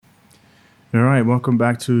All right, welcome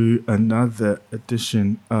back to another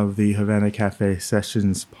edition of the Havana Cafe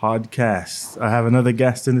Sessions podcast. I have another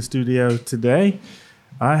guest in the studio today.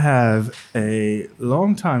 I have a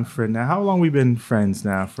longtime friend now. How long we been friends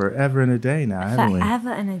now? Forever and a day now, haven't we?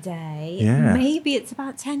 Forever and a day. Yeah. Maybe it's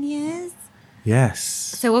about 10 years. Yes.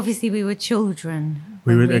 So obviously we were children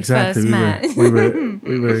We when were we exactly. first met.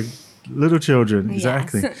 We were little children.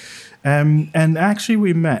 Exactly. Yes. And actually,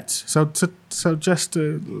 we met. So just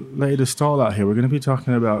to lay the stall out here, we're going to be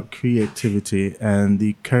talking about creativity and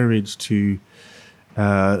the courage to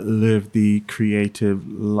live the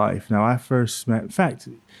creative life. Now, I first met. In fact,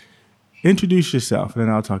 introduce yourself, and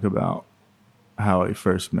then I'll talk about how I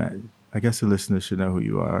first met. I guess the listeners should know who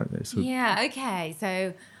you are. So, Yeah, okay.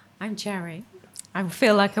 So I'm Cherry. I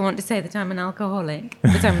feel like I want to say that I'm an alcoholic,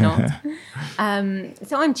 but I'm not.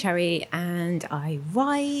 So I'm Cherry, and I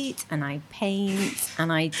write, and I paint,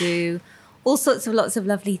 and I do all sorts of lots of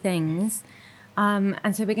lovely things. And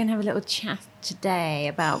so we're going to have a little chat today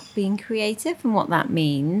about being creative and what that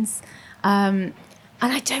means. And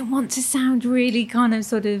I don't want to sound really kind of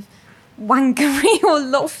sort of wankery or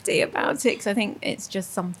lofty about it, because I think it's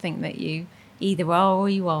just something that you either are or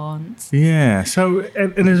you aren't. Yeah. So,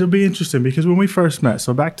 and it'll be interesting because when we first met,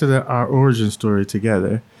 so back to our origin story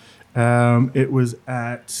together, it was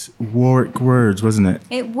at Warwick Words, wasn't it?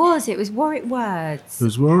 It was Warwick Words. It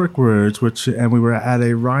was Warwick Words, and we were at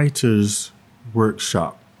a writer's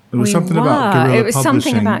workshop. It was something about guerrilla It was publishing.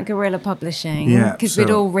 something about guerrilla publishing. Yeah, Because we'd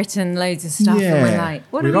so- all written loads of stuff and we're like,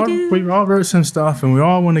 what do we do? We all wrote some stuff, and we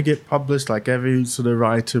all want to get published. Like every sort of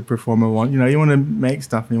writer, performer want. You want to make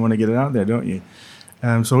stuff and you want to get it out there, don't you?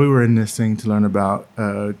 So we were in this thing to learn about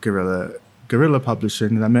guerrilla publishing,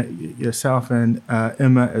 and I met yourself and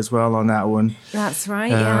Emma as well on that one. That's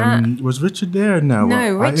right, yeah. Was Richard there? No,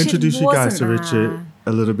 Richard I introduced you guys to wasn't Richard there.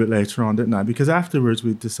 a little bit later on, didn't I? Because afterwards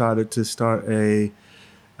we decided to start a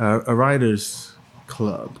writers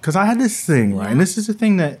club, because I had this thing, right? Yeah. And this is the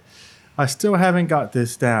thing that I still haven't got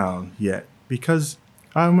this down yet, because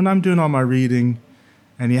when I'm doing all my reading,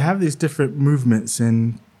 and you have these different movements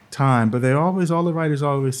in time, but all the writers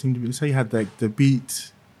always seem to be, so you had like the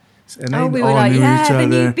beat, and they We all were like, knew yeah, each the other.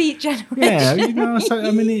 new beat generation. Yeah, so I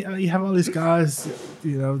mean, you have all these guys,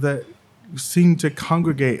 that seem to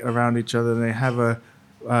congregate around each other, and they have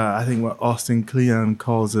I think what Austin Kleon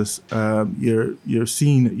calls us, your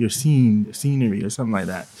scenery or something like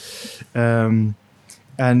that. And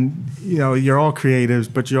you're all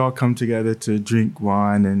creatives, but you all come together to drink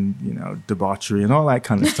wine and debauchery and all that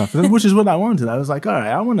kind of stuff, which is what I wanted. I was like, all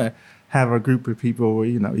right, I want to have a group of people where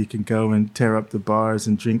you can go and tear up the bars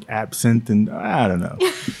and drink absinthe, and I don't know.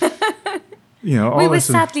 All We were this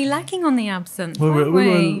sadly lacking on the absinthe, we weren't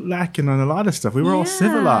were lacking on a lot of stuff. We were all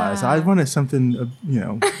civilized. I wanted something,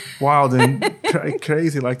 wild and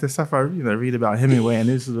crazy, like the stuff I, read about Hemingway and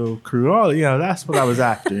his little crew. Oh, that's what I was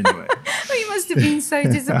after anyway. We must have been so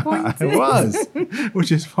disappointed. I was,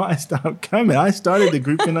 which is why I stopped coming. I started the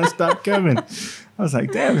group and I stopped coming. I was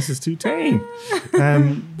like, damn, this is too tame.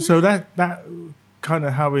 So that kind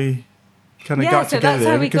of how we got so together that's how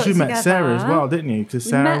there, we because got you met together. Sarah as well, didn't you? Because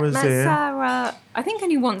Sarah was met there. Sarah, I think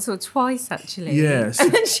only once or twice actually. Yes.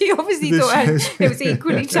 And then she obviously thought it was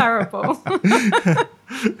equally terrible.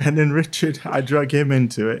 And then Richard, I drug him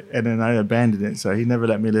into it, and then I abandoned it. So he never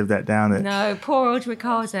let me live that down. No, poor old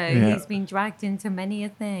Ricardo. Yeah. He's been dragged into many a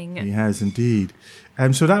thing. He has indeed.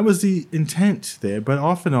 So that was the intent there, but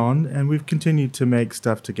off and on, and we've continued to make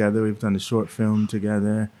stuff together. We've done a short film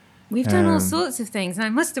together. We've done all sorts of things, and I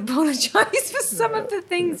must apologise for some of the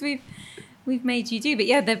things we've made you do. But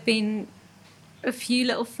yeah, there've been a few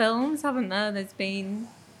little films, haven't there? There's been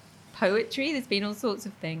poetry. There's been all sorts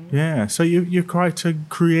of things. Yeah, so you're quite a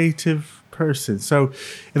creative person. So,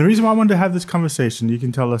 and the reason why I wanted to have this conversation, you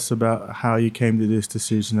can tell us about how you came to this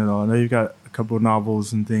decision and all. I know you've got a couple of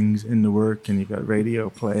novels and things in the work, and you've got radio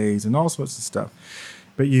plays and all sorts of stuff.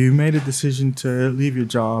 But you made a decision to leave your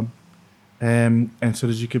job, and so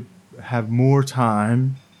that you could have more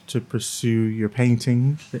time to pursue your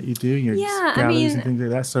painting that you do, your galleries and things like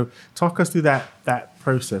that. So talk us through that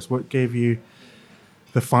process. What gave you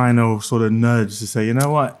the final sort of nudge to say, you know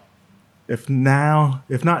what, if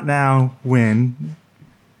not now, when?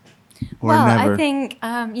 Or never? I think,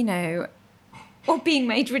 or being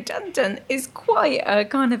made redundant is quite a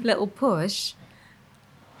kind of little push.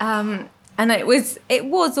 And it's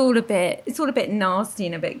all a bit nasty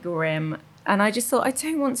and a bit grim. And I just thought, I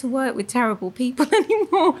don't want to work with terrible people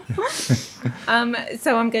anymore.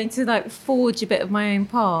 So I'm going to forge a bit of my own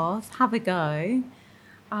path, have a go.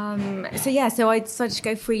 So I decided to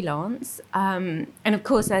go freelance. And of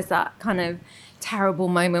course, there's that kind of, terrible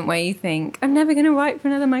moment where you think, I'm never going to write for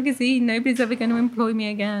another magazine. Nobody's ever going to employ me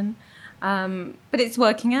again. But it's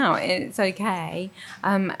working out. It's okay.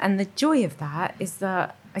 And the joy of that is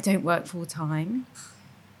that I don't work full time.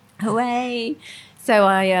 Hooray. So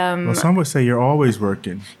Well, some would say you're always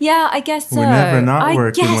working. Yeah, I guess so. We're never not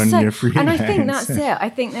working when so. you're freelance. And I think that's it. I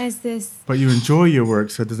think there's this... But you enjoy your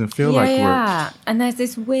work, so it doesn't feel like work. Yeah, and there's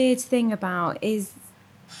this weird thing about, is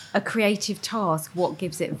a creative task what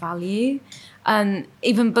gives it value? But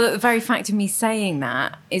the very fact of me saying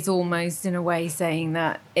that is almost in a way saying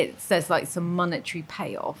that there's like some monetary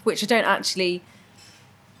payoff, which I don't actually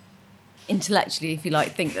intellectually, if you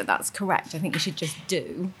like, think that that's correct. I think you should just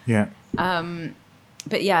do. Yeah.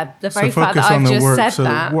 But yeah, the very fact focus that on I've the just work, said so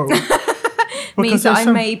that means that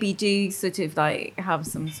I maybe do sort of like have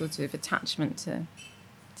some sort of attachment to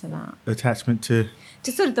that. Attachment to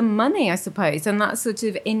sort of the money, I suppose, and that sort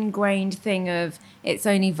of ingrained thing of it's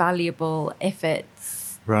only valuable if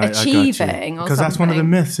it's achieving or something. Because that's one of the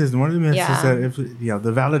myths, isn't it? One of the myths is that if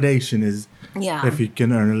the validation is if you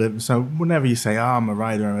can earn a living. So whenever you say, I'm a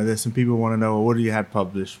writer or this, and people want to know, well, what do you have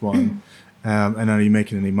published, one, and are you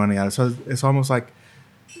making any money out of it? So it's almost like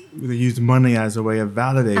they use money as a way of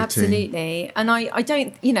validating. Absolutely. And I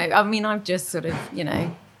don't, I mean, I've just sort of,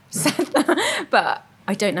 said that, but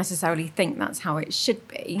I don't necessarily think that's how it should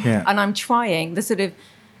be. Yeah. And I'm trying the sort of,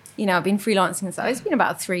 I've been freelancing, so it's been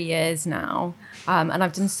about 3 years now. And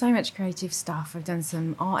I've done so much creative stuff. I've done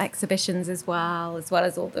some art exhibitions as well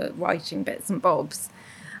as all the writing bits and bobs.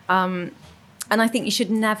 And I think you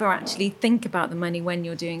should never actually think about the money when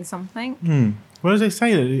you're doing something. Well, as they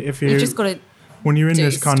say, that if you've just got to... When you're in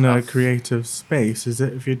this kind of creative space, is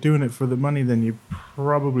that if you're doing it for the money, then you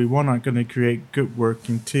probably, one, aren't going to create good work,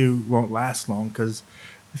 and two, won't last long because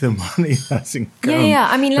the money hasn't come. Yeah.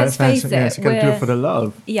 I mean, let's face it. Yes, you got to do it for the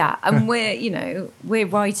love. Yeah, and we're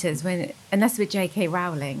writers. Unless we're J.K.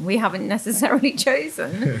 Rowling, we haven't necessarily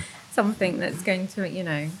chosen something that's going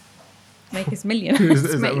to, make us millionaires.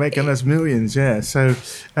 Is that making us millions? Yeah. So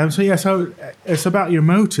it's about your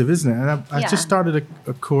motive, isn't it? And I just started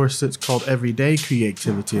a course that's called Everyday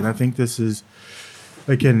Creativity, and I think this is,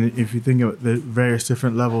 again, if you think of the various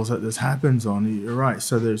different levels that this happens on, you're right.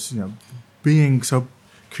 So there's being so.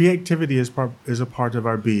 Creativity is a part of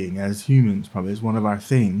our being as humans. Probably is one of our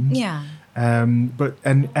things. Yeah. But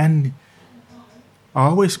I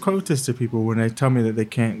always quote this to people when they tell me that they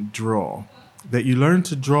can't draw. That you learn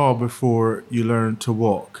to draw before you learn to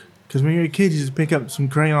walk. Because when you're a kid, you just pick up some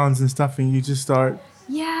crayons and stuff, and you just start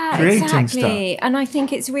creating exactly. stuff. And I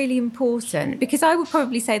think it's really important, because I would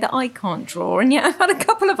probably say that I can't draw, and yet I've had a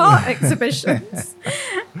couple of art exhibitions.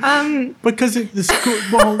 Because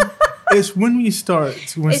it's when we start.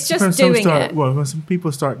 It's just doing it. Well, when some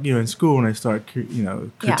people start, in school, and they start,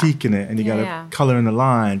 critiquing it, and you got to color in the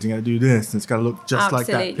lines, you got to do this, and it's got to look just like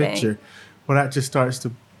that picture. Well, that just starts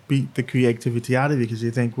to beat the creativity out of you, because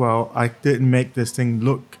you think, well, I didn't make this thing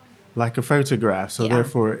look like a photograph, so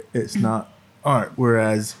therefore it's not art.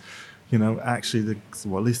 Whereas, actually, at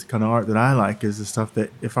least the kind of art that I like is the stuff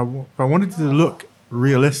that if I wanted it to look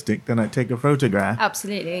realistic, then I'd take a photograph.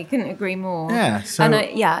 Absolutely, I couldn't agree more. Yeah. So and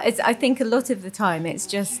I think a lot of the time it's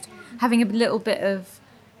just having a little bit of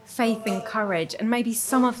faith and courage, and maybe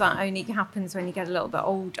some of that only happens when you get a little bit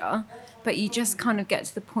older. But you just kind of get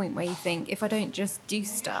to the point where you think, if I don't just do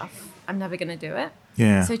stuff, I'm never going to do it.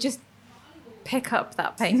 Yeah. So just pick up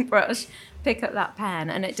that paintbrush, pick up that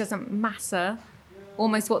pen, and it doesn't matter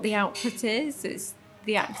almost what the output is. It's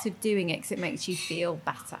the act of doing it because it makes you feel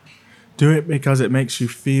better. Do it because it makes you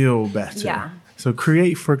feel better. Yeah. So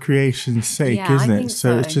create for creation's sake, Yeah, isn't I it? think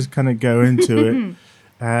So it's just kind of go into it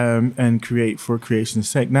and create for creation's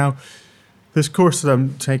sake. Now, this course that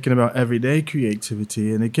I'm taking about everyday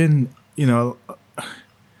creativity, and again,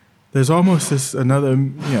 there's almost this another,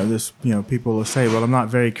 people will say, well, I'm not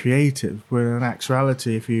very creative. Where in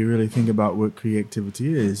actuality, if you really think about what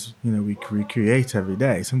creativity is, we create every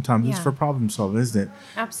day. Sometimes it's for problem solving, isn't it?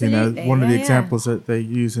 Absolutely. One of the examples that they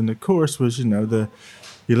use in the course was, you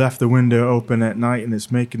left the window open at night and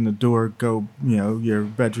it's making the door go, your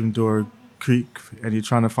bedroom door creak, and you're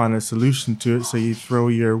trying to find a solution to it, so you throw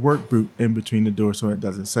your work boot in between the door so it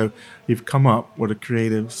doesn't. So you've come up with a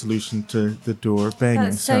creative solution to the door banging.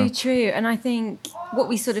 That's so true. And I think what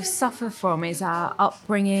we sort of suffer from is our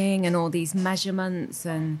upbringing and all these measurements,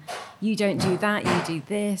 and you don't do that, you do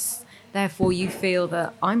this, therefore you feel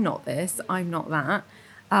that I'm not this, I'm not that.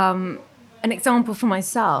 An example for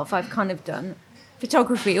myself, I've kind of done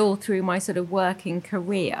photography all through my sort of working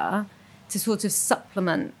career to sort of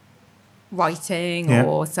supplement writing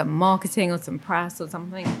or some marketing or some press or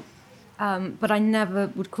something. But I never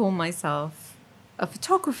would call myself a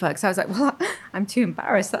photographer, because I was like, well, I'm too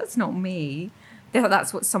embarrassed. That's not me.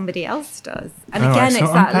 That's what somebody else does. And All again, right, so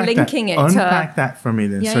it's that linking it to... Unpack that for me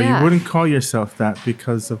then. Yeah, so yeah. you wouldn't call yourself that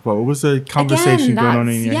because of what? What was the conversation going on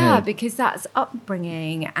in your head? Yeah, because that's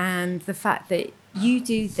upbringing and the fact that you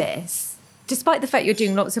do this, despite the fact you're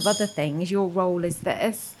doing lots of other things, your role is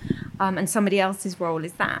this, and somebody else's role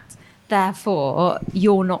is that. Therefore,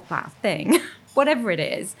 you're not that thing, whatever it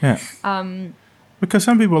is. Yeah. Because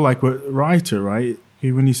some people like writer, right?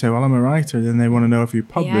 When you say, well, I'm a writer, then they want to know if you're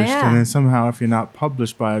published. Yeah. And then somehow if you're not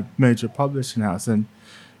published by a major publishing house, then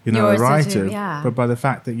you're not a writer. But by the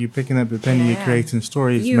fact that you're picking up a pen and you're creating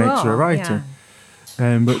stories makes you a writer.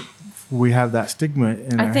 But we have that stigma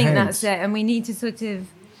in our I think heads. that's it. And we need to sort of,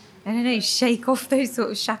 I don't know, shake off those sort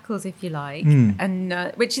of shackles, if you like. And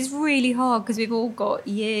which is really hard because we've all got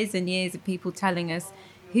years and years of people telling us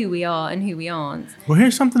who we are and who we aren't. Well,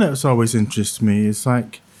 here's something that's always interested me. It's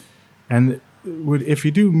like, if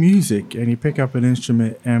you do music and you pick up an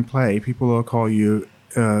instrument and play, people will call you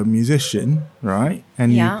a musician, right?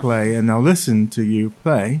 And you play, and they'll listen to you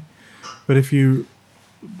play. But if you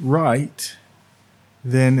write,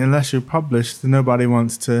 then unless you're published, then nobody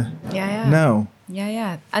wants to know.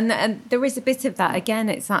 Yeah. And there is a bit of that. Again,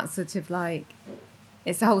 it's that sort of like,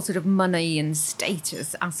 it's the whole sort of money and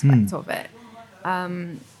status aspect of it.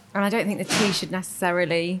 And I don't think the two should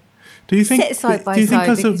necessarily sit side by side. Do you think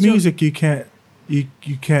because of music you can't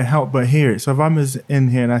help but hear it? So if I'm in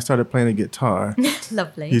here and I started playing a guitar,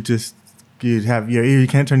 lovely. You'd have your ear. You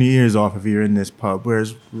can't turn your ears off if you're in this pub.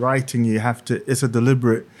 Whereas writing, you have to. It's a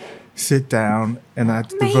deliberate sit down, and I have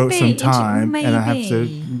to devote some time, and I have to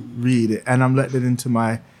read it, and I'm letting it into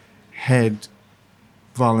my head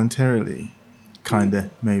voluntarily, kinda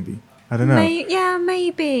maybe. I don't know.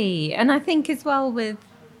 Maybe. And I think as well with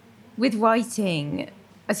writing,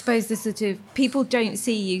 I suppose the sort of people don't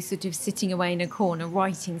see you sort of sitting away in a corner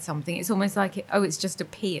writing something. It's almost like it's just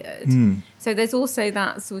appeared. So there's also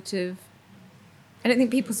that sort of, I don't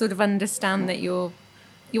think people sort of understand that you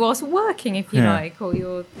are working, if you like, or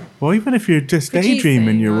you're... Well, even if you're just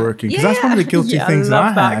daydreaming, you're working. Because that's one of the guilty things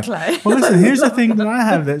I have. Clay. Well, listen, here's the thing that I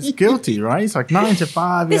have that's guilty, right? It's like 9 to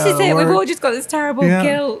 5. This is it. We've all just got this terrible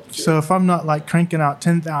guilt. So if I'm not like cranking out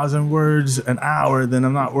 10,000 words an hour, then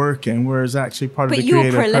I'm not working. Whereas actually part of the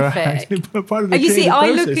creative... But you're prolific. Part of the you see, process.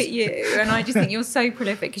 I look at you and I just think you're so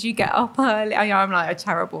prolific because you get up early. I'm like a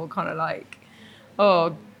terrible kind of like,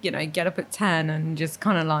 get up at 10 and just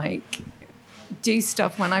kind of like... do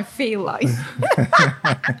stuff when I feel like.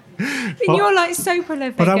 You're like so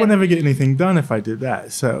prolific. But I would never get anything done if I did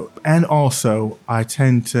that. So, and also I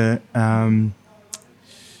tend to,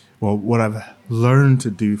 what I've learned to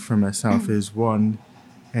do for myself is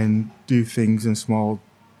and do things in small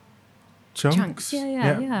chunks.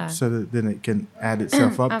 Yeah. So that then it can add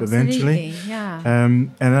itself up eventually. Yeah.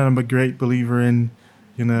 And then I'm a great believer in,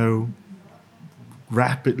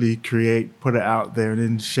 rapidly put it out there and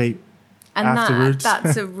then shape. And afterwards.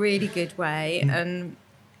 That's a really good way. And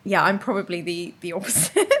I'm probably the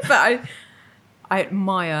opposite, but I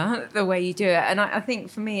admire the way you do it. And I think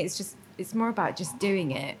for me, it's more about just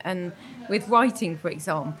doing it. And with writing, for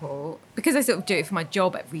example, because I sort of do it for my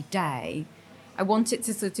job every day, I want it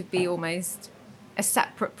to sort of be almost a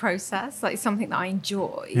separate process, like something that I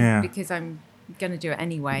enjoy because I'm going to do it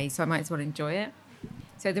anyway. So I might as well enjoy it.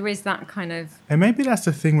 So there is that kind of... And maybe that's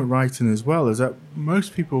the thing with writing as well, is that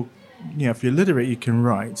most people... if you're literate, you can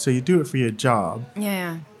write. So you do it for your job.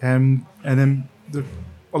 Yeah. And then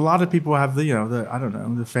a lot of people have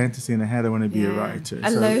the fantasy in their head, I want to be a writer.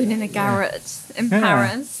 Alone in a garret in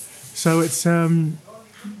Paris. So it's,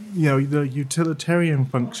 the utilitarian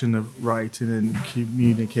function of writing and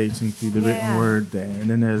communicating through the written word there. And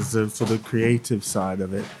then there's the sort of creative side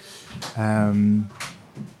of it. And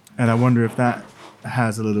I wonder if that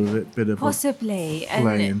has a little bit of possibly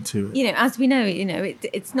play into it. As we know,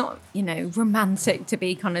 it's not, romantic to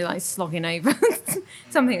be kind of like slogging over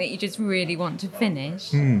something that you just really want to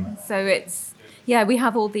finish. So it's, we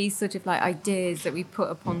have all these sort of like ideas that we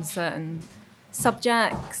put upon certain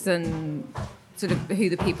subjects and sort of who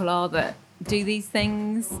the people are that do these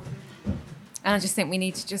things. And I just think we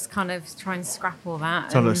need to just kind of try and scrap all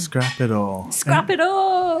that. So let's scrap it all. Scrap it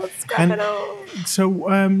all. So,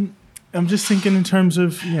 I'm just thinking in terms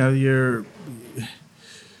of, your,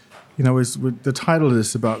 is with the title of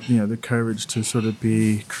this about, the courage to sort of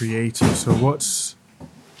be creative. So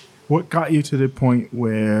what got you to the point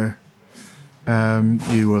where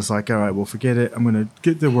you was like, all right, well, forget it. I'm going to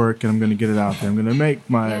get the work and I'm going to get it out there. I'm going to make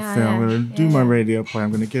my film. I'm going to do my radio play. I'm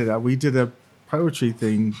going to get it out. We did a poetry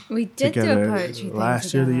thing We did together do a poetry thing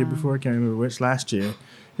last year, the year before. I can't remember which, last year.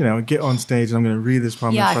 get on stage and I'm going to read this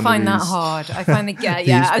poem in Yeah, front I find of that these. hard. I find the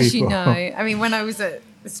as you people. know. I mean, when I was at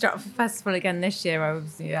the Stratford Festival again this year, I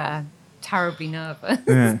was terribly nervous.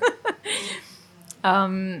 Yeah.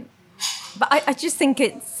 But I just think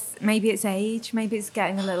maybe it's age, maybe it's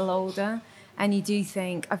getting a little older, and you do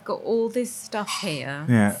think I've got all this stuff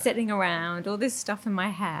here sitting around, all this stuff in my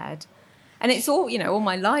head, and it's all all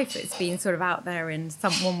my life it's been sort of out there in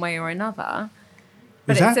one way or another.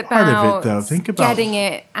 But Is it's that part about of it, though? Think about getting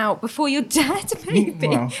it out before you're dead, maybe.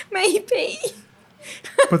 Well. Maybe.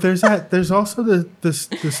 But there's that. There's also the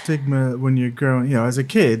stigma when you're growing. As a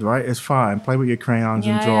kid, right? It's fine. Play with your crayons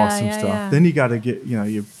and draw some stuff. Yeah. Then you got to get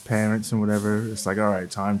your parents and whatever. It's like, all right,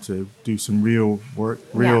 time to do some real work,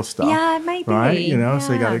 real stuff. Yeah, maybe. Right?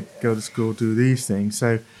 So you got to go to school, do these things.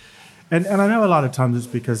 So, and I know a lot of times it's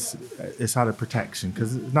because it's out of protection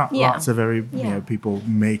because not lots of people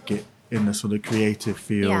make it in the sort of creative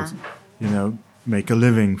field. Make a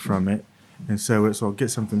living from it. And so it's get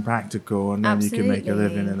something practical and then you can make a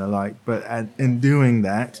living and the like. But in doing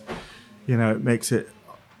that, it makes it,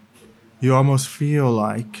 you almost feel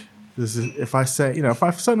like this is, if I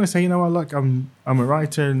suddenly say, what, look, I'm a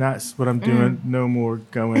writer and that's what I'm doing. No more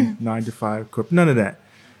going 9 to 5, none of that.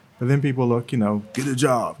 But then people look, get a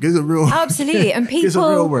job, get a real, absolutely. And get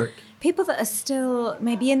some real work. People that are still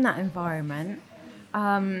maybe in that environment,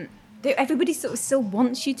 everybody sort of still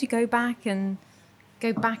wants you to go back into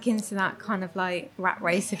that kind of like rat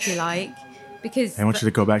race, if you like, because I want you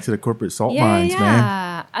to go back to the corporate salt mines, man.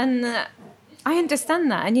 Yeah, and I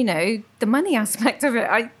understand that, and the money aspect of it,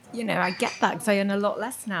 I get that because I earn a lot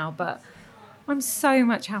less now, but I'm so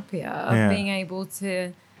much happier being able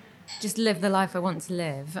to just live the life I want to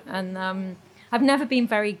live, and I've never been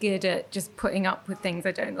very good at just putting up with things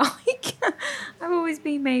I don't like. I've always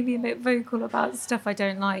been maybe a bit vocal about stuff I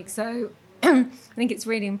don't like, so I think it's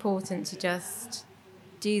really important to just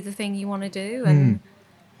do the thing you want to do, and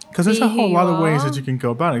because there's a whole lot of ways that you can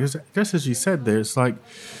go about it. Because just as you said, there's like,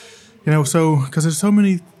 because there's so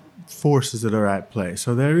many forces that are at play.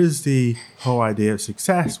 So there is the whole idea of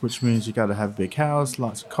success, which means you got to have a big house,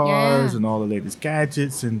 lots of cars, and all the latest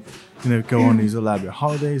gadgets, and go on these elaborate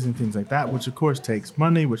holidays and things like that. Which of course takes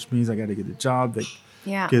money, which means I got to get a job that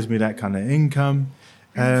gives me that kind of income.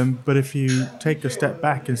 But if you take a step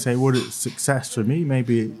back and say, what is success for me?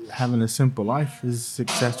 Maybe having a simple life is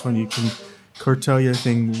success when you can curtail your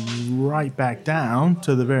thing right back down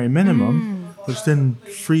to the very minimum, which then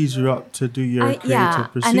frees you up to do your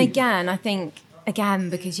creative pursuit. And again, I think,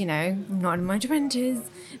 because, I'm not in my 20s,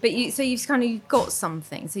 but you've kind of got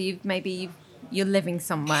something. So you're living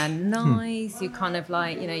somewhere nice. You're kind of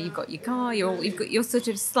like, you've got your car, you're sort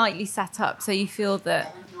of slightly set up. So you feel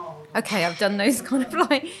that, okay, I've done those kind of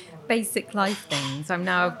like basic life things. I've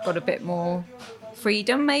got a bit more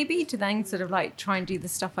freedom maybe to then sort of like try and do the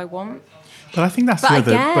stuff I want. But I think that's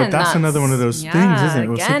another one of those things, isn't it?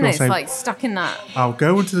 Well, again, it's like stuck in that. I'll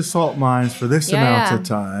go into the salt mines for this amount of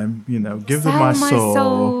time, give them my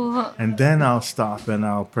soul, and then I'll stop and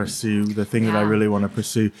I'll pursue the thing that I really want to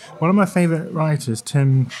pursue. One of my favorite writers,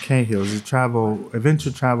 Tim Cahill, is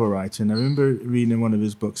adventure travel writer, and I remember reading in one of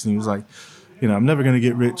his books, and he was like, I'm never going to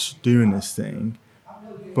get rich doing this thing.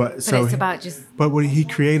 But it's about just. But he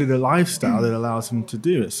created a lifestyle that allows him to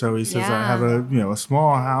do it. So he says, I have a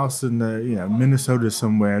small house in the Minnesota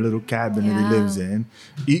somewhere, a little cabin that he lives in,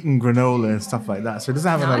 eating granola and stuff like that. So he doesn't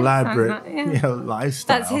have an elaborate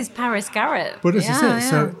lifestyle. That's his Paris Garrett. But this is it.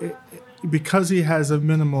 So because he has a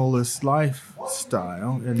minimalist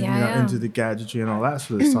lifestyle and into the gadgetry and all that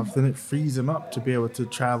sort of stuff, then it frees him up to be able to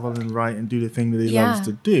travel and write and do the thing that he loves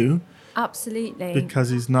to do. Absolutely. Because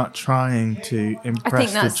he's not trying to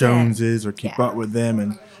impress the Joneses or keep up with them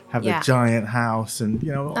and have a giant house and,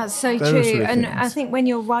 That's so true. Sort of and things. I think when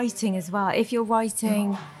you're writing as well, if you're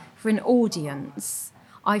writing for an audience,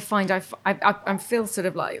 I find I feel sort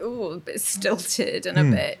of like, a bit stilted and a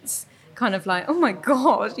bit kind of like, oh my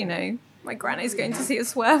God, my granny's going to see a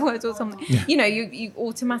swear word or something. Yeah. You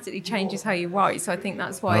automatically changes how you write. So I think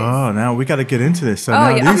that's why. Oh, now we got to get into this. So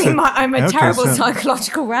I'm a terrible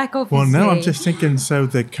psychological wreck, obviously. Well, no, I'm just thinking. So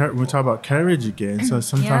we talk about courage again. So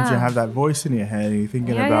sometimes you have that voice in your head, and you're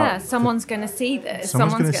thinking about. Someone's going to see this.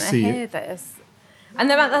 Someone's going to hear this.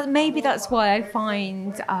 And maybe that's why I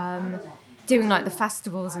find doing like the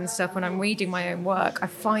festivals and stuff when I'm reading my own work, I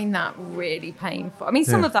find that really painful. I mean,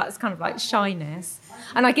 some of that is kind of like shyness.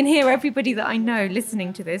 And I can hear everybody that I know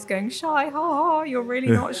listening to this going, shy, you're really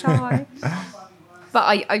not shy. But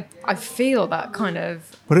I feel that kind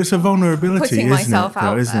of. But it's a vulnerability,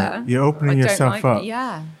 isn't it? You're opening yourself up.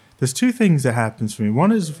 Yeah. There's two things that happens for me.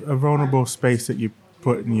 One is a vulnerable space that you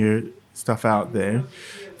putting your stuff out there.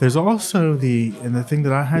 There's also the thing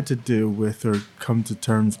that I had to deal with or come to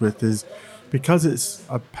terms with is because it's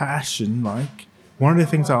a passion, like one of the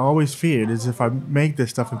things I always feared is if I make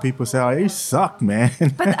this stuff and people say, "Oh, you suck, man."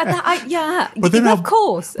 But But then of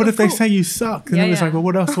course. But if they say you suck, then it's like, well,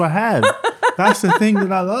 what else do I have? That's the thing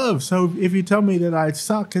that I love. So if you tell me that I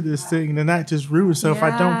suck at this thing, then that just ruins. So if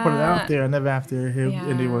I don't put it out there, I never have to hear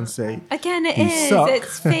anyone say, again, it you is. suck.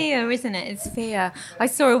 It's fear, isn't it? It's fear. I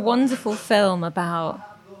saw a wonderful film about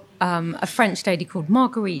a French lady called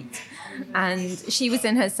Marguerite, and she was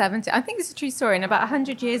in her 70s. I think it's a true story. And about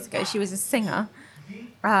 100 years ago, she was a singer.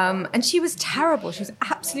 And she was terrible. She was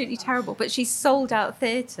absolutely terrible. But she sold out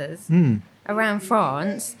theatres around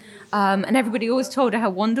France. And everybody always told her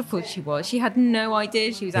how wonderful she was. She had no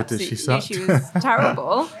idea she was she was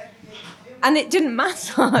terrible. And it didn't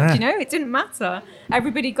matter, you know? It didn't matter.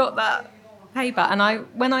 Everybody got that payback. And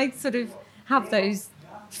when I sort of have those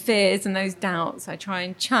fears and those doubts, I try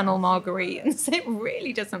and channel Marguerite and say it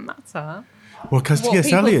really doesn't matter. Well, because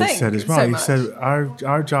T.S. Eliot said as well, he said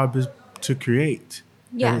our job is to create.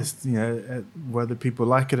 Yeah. And whether people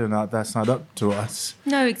like it or not, that's not up to us.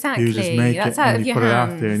 No, exactly. You just make that's it out and of you your put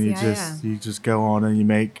hands. it out there and you just go on and you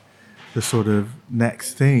make the sort of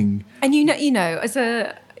next thing. And you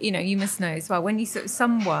must know as well, when you sort of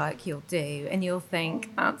some work you'll do and you'll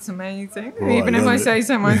think, that's amazing. Oh, even if I say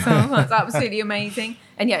so myself, that's absolutely amazing.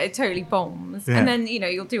 And yet it totally bombs. Yeah. And then,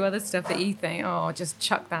 you'll do other stuff that you think, oh, just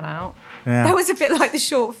chuck that out. Yeah. That was a bit like the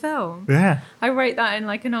short film. Yeah. I wrote that in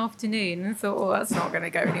like an afternoon and thought, oh, that's not going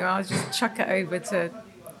to go anywhere. I'll just chuck it over to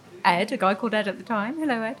Ed, a guy called Ed at the time.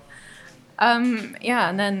 Hello, Ed. And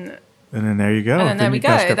then there you go. And then there we you go.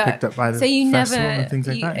 guys got picked up by the festival and things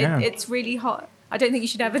like that. Yeah. It's really hot. I don't think you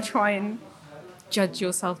should ever try and judge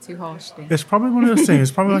yourself too harshly. It's probably one of those things.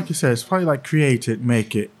 It's probably like you said. It's probably like create it,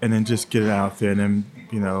 make it, and then just get it out there, and then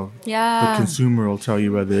the consumer will tell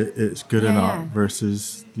you whether it's good or not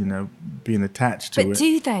versus being attached to it. But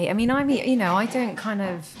do they? I mean, I don't kind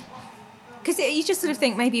of, because you just sort of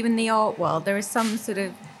think maybe in the art world there are some sort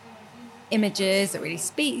of images that really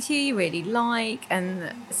speak to you really like,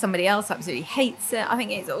 and somebody else absolutely hates it. I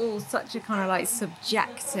think it's all such a kind of like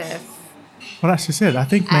subjective. Well, that's just it. I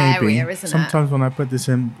think maybe area, sometimes when I put this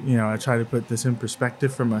in, I try to put this in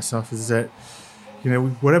perspective for myself is that,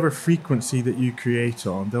 whatever frequency that you create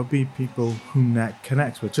on, there'll be people whom that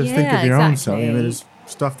connects with. Just think of your own self. There's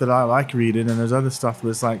stuff that I like reading, and there's other stuff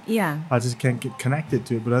that's like, I just can't get connected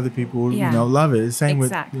to it, but other people, love it. Same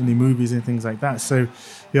with any movies and things like that. So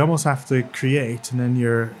you almost have to create, and then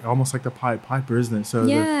you're almost like the Pied Piper, isn't it? So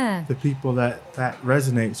the people that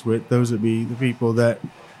resonates with, those would be the people that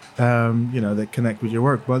that connect with your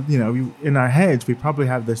work. But in our heads, we probably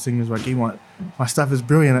have this thing is like, my stuff is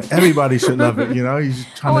brilliant. Everybody should love it. You're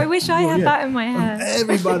just trying I wish I had that in my head.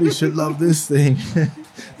 Everybody should love this thing.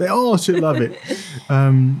 They all should love it.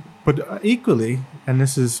 But equally, and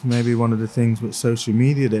this is maybe one of the things with social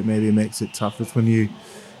media that maybe makes it tough, is when you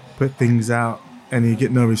put things out and you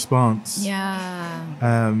get no response. Yeah.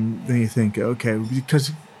 Then you think, okay,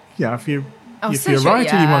 because if you're a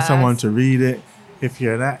writer, you want someone to read it. If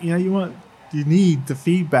you're that, you need the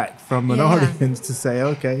feedback from an audience to say,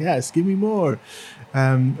 okay, yes, give me more.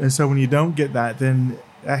 And so when you don't get that, then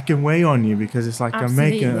that can weigh on you because it's like I'm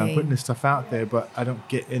putting this stuff out there, but I don't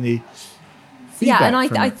get any feedback. Yeah, and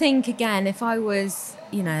I think again, if I was,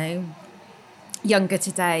 younger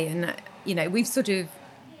today, and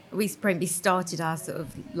we've probably started our sort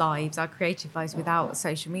of lives, our creative lives without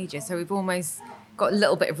social media, so we've almost got a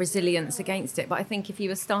little bit of resilience against it. But I think if you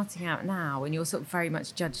were starting out now and you're sort of very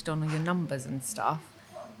much judged on your numbers and stuff,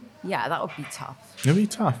 that would be tough. It'd be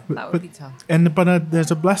tough. That would be tough. But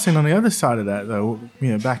there's a blessing on the other side of that, though.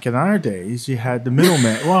 Back in our days, you had the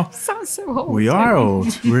middleman. Well, sounds so old. We are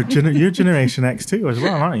old. You're Generation X too, as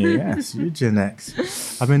well, aren't you? Yes, you're Gen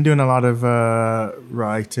X. I've been doing a lot of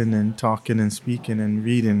writing and talking and speaking and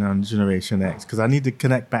reading on Generation X because I need to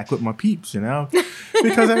connect back with my peeps,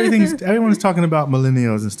 because everyone's talking about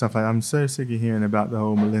millennials and stuff. I'm so sick of hearing about the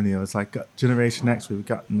whole millennials. Like Generation X, we've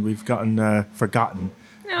gotten forgotten.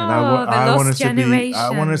 And I want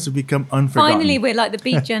us to become unforgotten. Finally, we're like the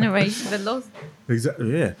Beat Generation, the lost.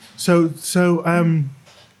 Exactly. Yeah. So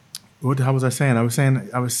how was I saying?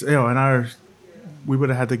 We would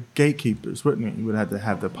have had the gatekeepers, wouldn't we? You would have had to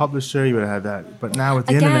have the publisher. You would have had that. But now with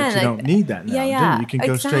the internet, you don't need that now. Yeah. You can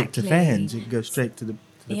go straight to fans. You can go straight to the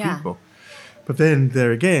people. But then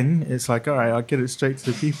there again, it's like, all right, I'll get it straight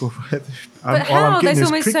to the people. But how? There's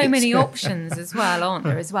almost so many options as well, aren't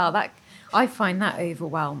there? As well, I find that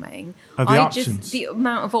overwhelming. The options. The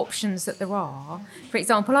amount of options that there are. For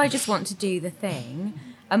example, I just want to do the thing,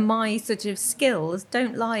 And my sort of skills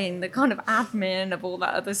don't lie in the kind of admin of all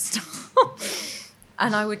that other stuff.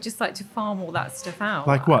 And I would just like to farm all that stuff out.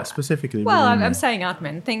 Like what specifically? Well, What do you I'm mean? saying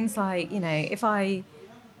admin. Things like, if I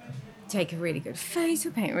take a really good photo,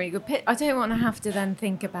 paint a really good picture, I don't want to have to then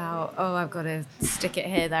think about, I've got to stick it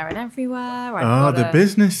here, there, and everywhere. I've The got to,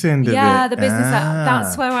 business end of it. yeah, the business. Ah.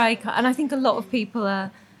 That's where and I think a lot of people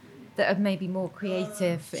that are maybe more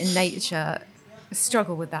creative in nature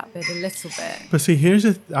struggle with that bit a little bit. But see,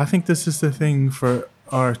 I think this is the thing for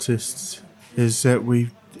artists, is that we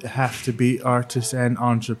have to be artist and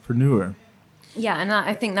entrepreneur. Yeah, and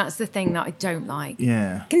I think that's the thing that I don't like.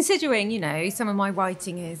 Yeah. Considering, some of my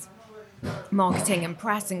writing is marketing and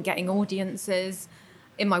press and getting audiences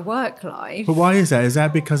in my work life. But why is that? Is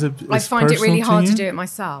that because it's I find it really hard to you? do it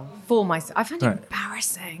myself, for myself. I find it Right.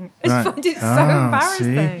 embarrassing. I Right. find it so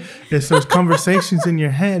embarrassing. See? It's those conversations in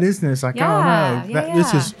your head, isn't it? It's like, Yeah, no, yeah,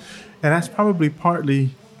 this yeah. is, and that's probably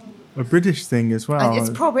partly a British thing as well. And it's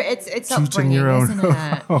probably it's Tooting upbringing, your own isn't it?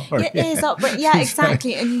 horn, It is upbringing. Yeah,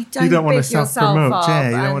 exactly. And you don't want to big yourself self-promote, up. yeah.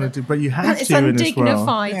 You don't and- want to do, but you have and it's to in this world.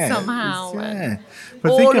 undignified Yeah, somehow, yeah. and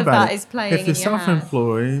But all think of about that it. is playing If in you're your head.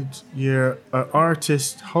 self-employed, you're an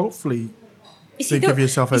artist. Hopefully, You see think of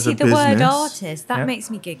yourself as a the word business. artist, that Yeah. makes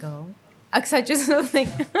me giggle. Because I just sort of think,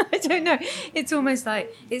 I don't know, it's almost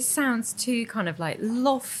like, it sounds too kind of like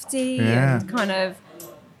lofty Yeah. and kind of,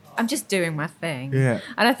 I'm just doing my thing. Yeah.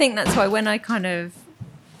 And I think that's why when I kind of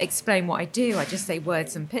explain what I do, I just say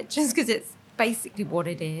words and pictures because it's basically what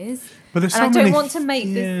it is. But there's And so I don't many want to make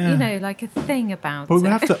yeah. this, like a thing about But it. we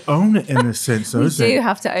have to own it in a sense, though, We isn't do it?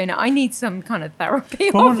 have to own it. I need some kind of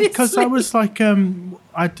therapy, Because I obviously. was like,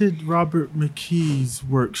 I did Robert McKee's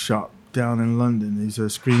workshop down in London. He's a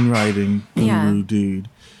screenwriting guru Yeah. dude.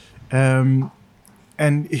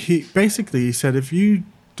 And he said, if you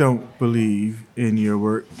don't believe in your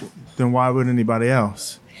work, then why would anybody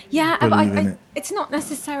else? Yeah, but believe in it. it's not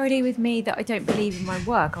necessarily with me that I don't believe in my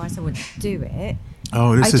work, or else I wouldn't do it.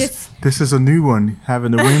 Oh, this is a new one,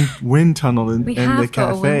 having a wind tunnel in We the have got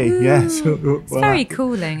a cafe. wind- Yes, It's very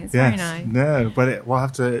cooling. It's very nice. No, but we'll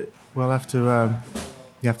have to.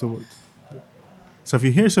 You have to. So if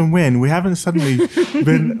you hear some wind, we haven't suddenly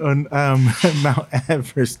been on Mount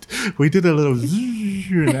Everest. We did a little.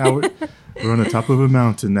 And now we're on the top of a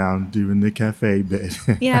mountain now, doing the cafe bit.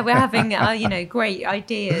 Yeah, we're having great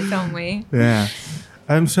ideas, aren't we? Yeah.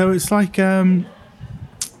 So it's like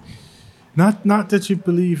not that you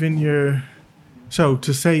believe in your. So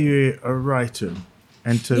to say you're a writer,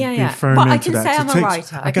 and to be firm But I into can that. say to I'm a take-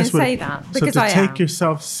 writer. I guess can what- say that So because to I take am.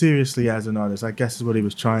 yourself seriously as an artist, I guess is what he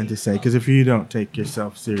was trying to say. Because if you don't take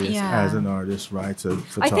yourself serious Yeah. as an artist, writer,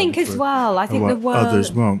 photographer, I think as well. I think the what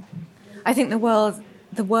others world. won't. I think the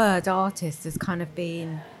word artist has kind of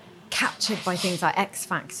been captured by things like X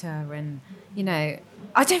Factor, and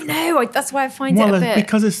I don't know. That's why I find it a bit.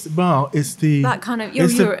 Because it's the That kind of-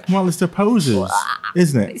 it's you're- it's the posers,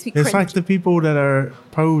 isn't it? makes me It's like cringe. the people that are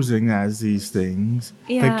posing as these things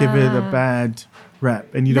that give it a Yeah. bad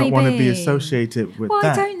rep, and you don't want to be Maybe. associated with Well,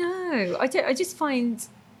 that. I don't know.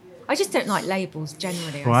 I just don't like labels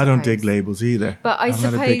generally. Well, I don't dig suppose. labels either. But I I'm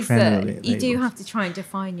not a big suppose fan of that you do labels. have to try and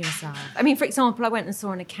define yourself. I mean, for example, I went and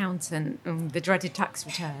saw an accountant on the dreaded tax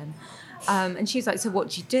return, and she was like, "So what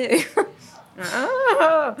do you do?"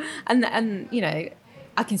 and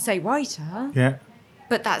I can say writer, Yeah.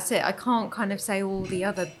 but that's it. I can't kind of say all the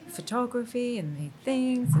other photography and the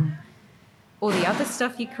things and all the other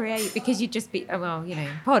stuff you create, because you'd just be,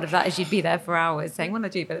 part of that is you'd be there for hours saying, well, I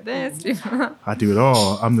do a bit of this, do that. I do it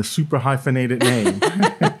all. I'm the super hyphenated name.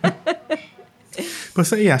 But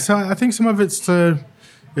so I think some of it's the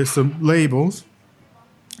labels,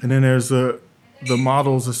 and then there's the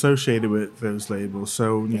models associated with those labels.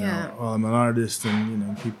 So well, I'm an artist,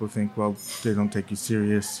 and people think, well, they don't take you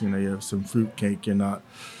serious. You have some fruitcake. You're not.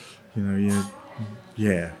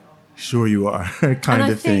 Sure you are, kind I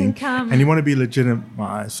of thing. think, and you want to be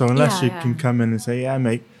legitimized. So unless you can come in and say, I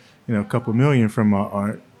make a couple million from my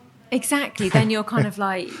art. Exactly. Then you're kind of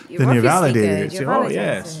like, Then you're obviously validated. good. You're Oh, validated.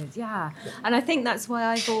 yes. Yeah. And I think that's why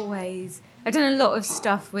I've done a lot of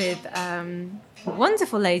stuff with a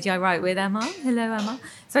wonderful lady I write with, Emma. Hello, Emma.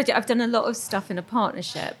 So I've done a lot of stuff in a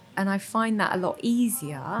partnership, and I find that a lot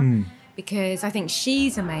easier because I think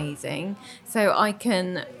she's amazing. So I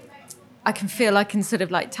can feel I can sort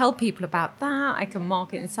of like tell people about that. I can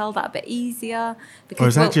market and sell that a bit easier. Because, Or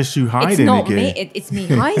is that just you hiding it's not again? Me, it's me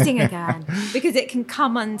hiding again. Because it can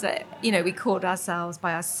come under, we called ourselves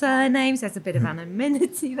by our surnames. There's a bit of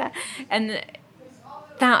anonymity there. And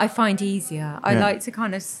that I find easier. I like to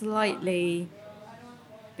kind of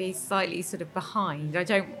be slightly sort of behind.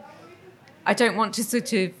 I don't want to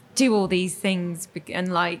sort of do all these things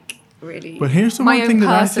and like really. But here's the my one own thing that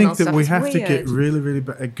I personal think that stuff. we It's have to get weird. really,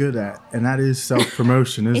 really good at, and that is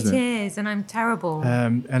self-promotion, isn't it? It is, and I'm terrible.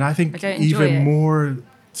 And I think I don't enjoy even it. more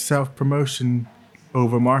self-promotion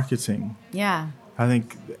over marketing. Yeah. I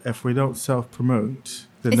think if we don't self-promote,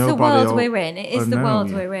 then It's the nobody world will, we're in. It is will the know world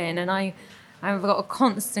you. we're in, and I've got a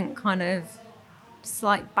constant kind of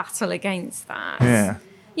slight battle against that. Yeah.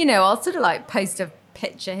 You know, I'll sort of like post a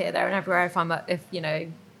picture here, there, and everywhere if you know,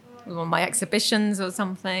 on my exhibitions or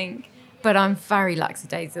something. But I'm very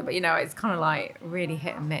lackadaisical. But you know, it's kind of like really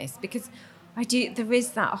hit and miss because there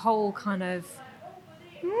is that whole kind of.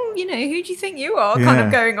 You know, who do you think you are? Kind Yeah.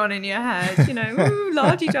 of going on in your head. You know, ooh,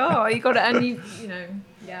 la-di-da. You got to, and you know,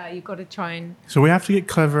 yeah, you've got to try and. So we have to get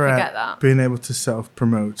clever Forget at that. being able to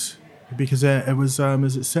self-promote. Because it was,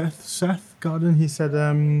 is it Seth Godin? He said,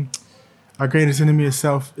 our greatest enemy is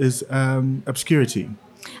obscurity.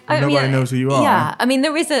 Nobody knows who you are. Yeah, I mean,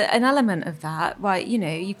 there is an element of that, right? You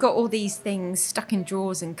know, you've got all these things stuck in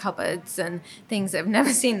drawers and cupboards and things that have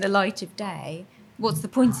never seen the light of day. What's the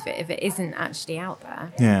point of it if it isn't actually out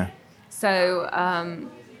there? Yeah. So,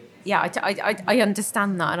 yeah, I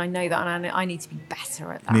understand that, and I know that, and I need to be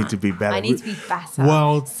better at that. Need to be better. I need to be better.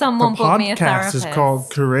 Well, someone the bought me a podcast therapist. is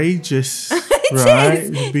called Courageous,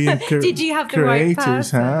 right? Being Did you have the right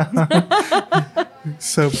courageous, huh?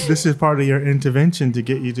 So this is part of your intervention to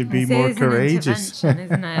get you to be This more is courageous, an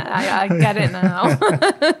intervention, isn't it? I get it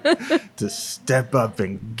now. to step up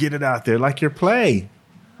and get it out there, like your play.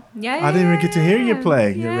 Yeah, I didn't even get to hear you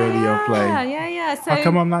play, your yeah, radio play. Yeah. So, How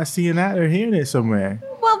come I'm not seeing that or hearing it somewhere?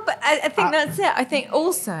 well, but I think that's it. I think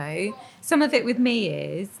also some of it with me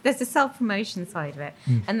is there's a self-promotion side of it,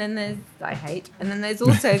 and then there's and then there's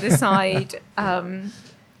also the side.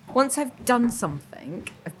 Once I've done something,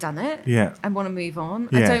 I've done it. Yeah. I want to move on.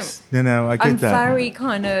 Yes. I get I'm that. very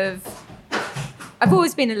kind of. I've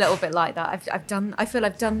always been a little bit like that. I feel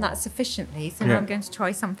I've done that sufficiently, so now Yeah. I'm going to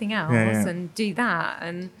try something else Yeah. and do that.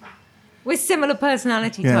 And we're similar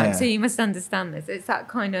personality Yeah. types, so you must understand this. It's that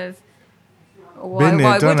kind of. Been there,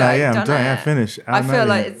 why done would that, I? yeah, I'm Done done, it. yeah, finished. I I'm feel not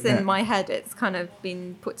like even- it's in yeah. my head. It's kind of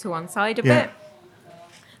been put to one side a Yeah. bit.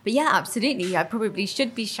 But yeah, absolutely. I probably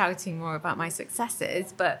should be shouting more about my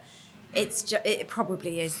successes, but it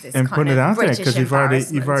probably is this And kind put it of out there British because you've already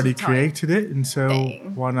embarrassment type. created it, and so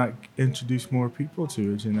thing. why not introduce more people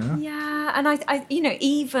to it? You know? Yeah, and I you know,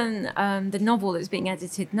 even the novel that's being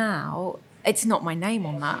edited now, it's not my name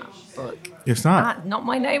on that book. It's not. Not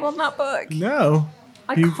my name on that book. No.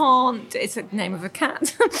 I You- can't. It's the name of a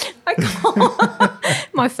cat. I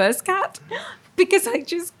can't. My first cat, because I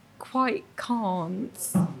just quite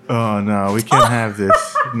can't. Oh no, we can't have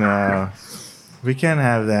this. No, we can't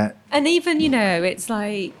have that. And even, you know, it's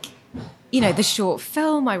like, you know, the short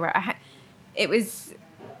film I wrote, it was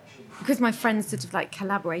because my friends sort of like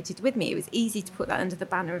collaborated with me. It was easy to put that under the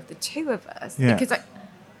banner of the two of us Yeah. because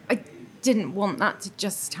I didn't want that to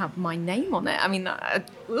just have my name on it. I mean,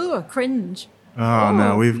 cringe. Oh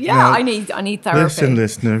no, we've yeah. no, I need therapy. Listen,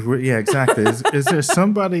 listeners. Yeah, exactly. Is there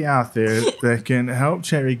somebody out there that can help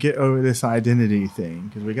Cherry get over this identity thing?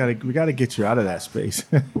 Because we gotta get you out of that space.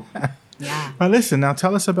 Yeah. Now listen. Now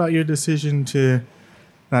tell us about your decision to.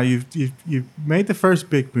 Now you've made the first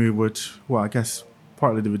big move, which I guess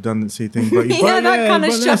partly the redundancy thing, but Yeah, that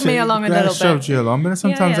kinda shoved me along a little bit. Shoved you along, but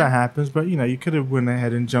sometimes yeah. that happens. But you know, you could have went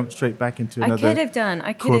ahead and jumped straight back into I another. could have done.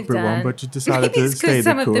 corporate one, but you decided Maybe to it's stay because the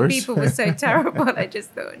some of the course. people were so terrible. I just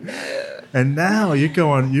thought, no. And now you're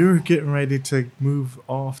getting ready to move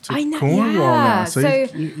off to I know, Cornwall yeah. now. So,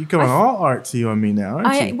 So you're going all artsy on me now,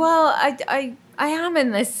 aren't you? I am in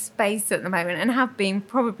this space at the moment and have been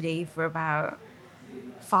probably for about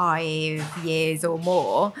 5 years or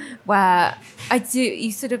more, where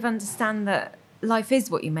you sort of understand that life is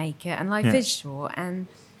what you make it, and life Yeah. is short, and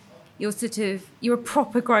you're a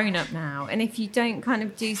proper grown up now, and if you don't kind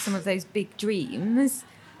of do some of those big dreams,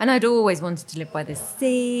 and I'd always wanted to live by the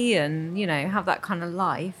sea and, you know, have that kind of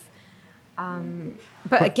life,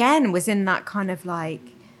 but again was in that kind of like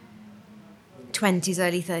 20s,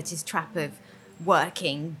 early 30s trap of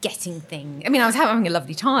working, getting things. I mean, I was having a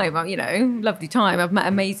lovely time, you know, lovely time. I've met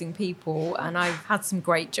amazing people and I've had some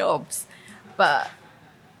great jobs. But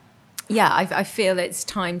yeah, I feel it's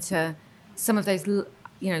time to, some of those, you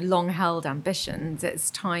know, long-held ambitions, it's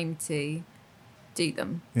time to do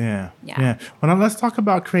them. Yeah. Yeah. Well, now let's talk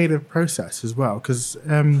about creative process as well, because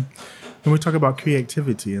when we talk about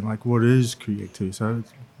creativity and like what is creativity, so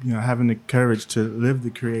you know, having the courage to live the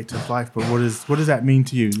creative life, but what does that mean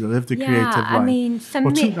to you? To live the creative life. I mean, for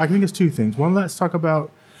me, I think it's two things. One, let's talk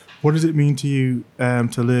about what does it mean to you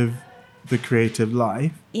to live the creative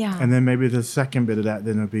life. Yeah. And then maybe the second bit of that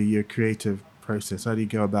then will be your creative process? How do you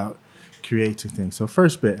go about creating things? So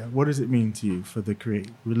first bit, what does it mean to you for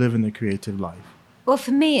living the creative life? Well,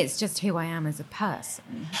 for me, it's just who I am as a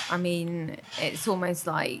person. I mean, it's almost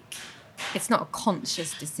like it's not a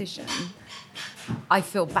conscious decision. I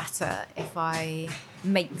feel better if I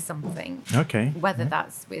make something. Okay. Whether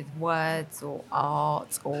that's with words or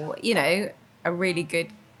art or, a really good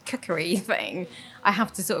cookery thing. I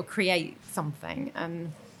have to sort of create something,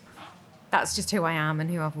 and that's just who I am and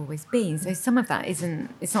who I've always been. So some of that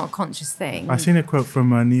it's not a conscious thing. I seen a quote from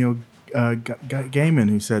Neil Gaiman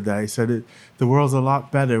who said that. He said the world's a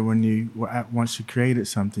lot better once you created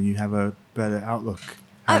something, you have a better outlook.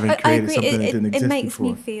 Having created something that didn't exist before. It makes before.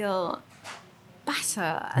 me feel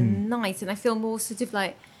better and nice, and I feel more sort of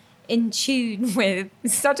like in tune with.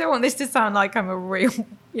 So I don't want this to sound like I'm a real,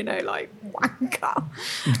 wanker,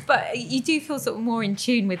 but you do feel sort of more in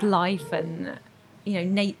tune with life and,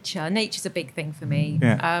 nature. Nature's a big thing for me.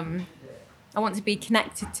 Yeah. I want to be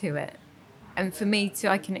connected to it, and for me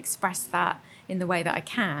I can express that in the way that I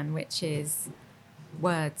can, which is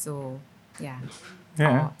words or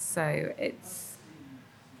art. So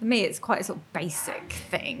for me, it's quite a sort of basic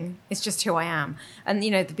thing. It's just who I am. And,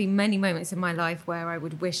 there'd be many moments in my life where I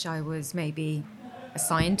would wish I was maybe a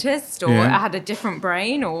scientist or I had a different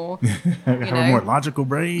brain or, have a more logical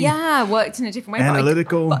brain. Yeah, worked in a different way.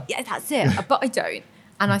 Analytical. But that's it. But I don't.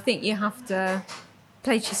 And I think you have to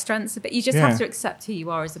play to your strengths a bit. You just have to accept who you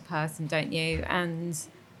are as a person, don't you? And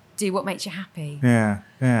do what makes you happy. Yeah.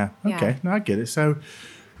 Okay, no, I get it. So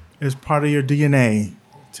it's part of your DNA.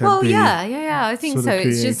 I think so.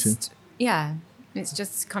 It's just, it's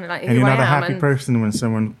just kind of like who I am. And you're not a happy person when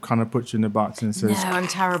someone kind of puts you in a box and says... No, I'm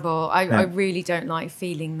terrible. I really don't like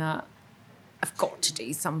feeling that I've got to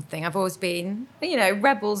do something. I've always been,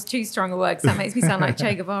 rebel's too strong a word because that makes me sound like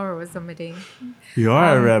Che Guevara or somebody. You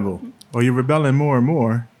are a rebel. Or you're rebelling more and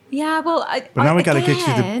more. Yeah, well, but now we got to get you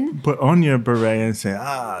to put on your beret and say,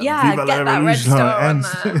 Viva get that red star on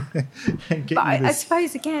there. But I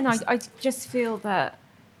suppose, again, I just feel that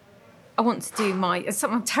I want to do I'm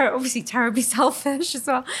obviously terribly selfish as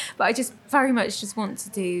well, but I just very much just want to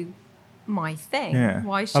do my thing. Yeah.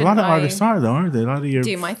 Why shouldn't a lot of artists are, though, aren't they? A lot of your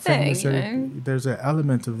do my thing, There's an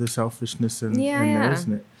element of the selfishness in there,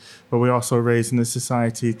 isn't it? But we're also raised in a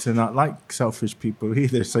society to not like selfish people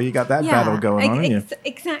either. So you got that battle going on, haven't you?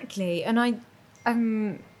 Exactly.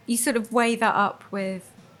 And you sort of weigh that up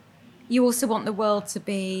with, you also want the world to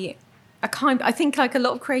be I think like a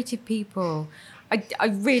lot of creative people, I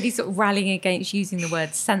really sort of rallying against using the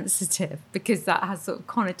word sensitive because that has sort of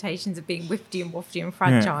connotations of being whifty and wafty and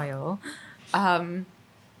fragile. Yeah.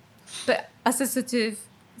 But as a sort of,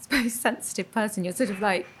 I suppose, sensitive person, you're sort of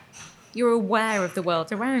like, you're aware of the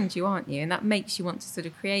world around you, aren't you? And that makes you want to sort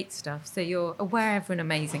of create stuff. So you're aware of an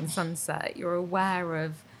amazing sunset. You're aware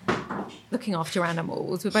of looking after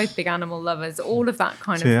animals. We're both big animal lovers. All of that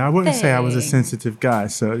kind of thing. I wouldn't say I was a sensitive guy,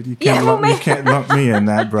 so you can't lump me in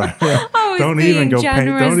that, bro. Don't even go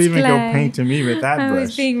painting me with that brush. I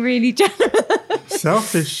was being really generous.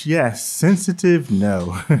 Selfish, yes. Sensitive,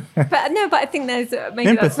 no. but I think there's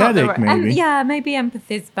maybe empathetic, that's not the right, maybe. Maybe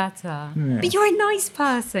empathy's better. Yeah. But you're a nice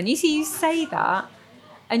person. You see, you say that.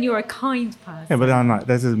 And you're a kind person. Yeah, but I'm not.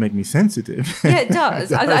 That doesn't make me sensitive. Yeah, it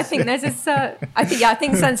does. I think there's a. I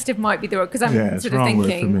think sensitive might be the word because I'm sort of thinking.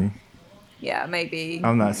 Word for me. Yeah, maybe.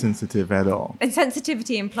 I'm not sensitive at all. And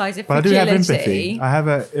sensitivity implies a fragility. But I do have empathy. I have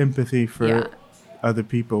an empathy for other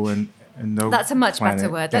people and that's a much better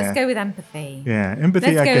word. Let's go with empathy. Yeah,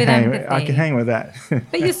 empathy. I can hang with that.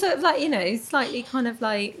 But you're sort of like slightly kind of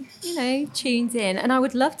like tuned in, and I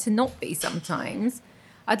would love to not be sometimes.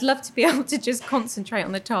 I'd love to be able to just concentrate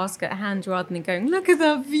on the task at hand rather than going, look at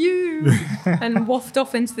that view, and waft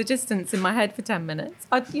off into the distance in my head for 10 minutes.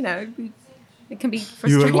 It can be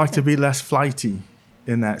frustrating. You would like to be less flighty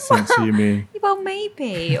in that sense, you mean? Well,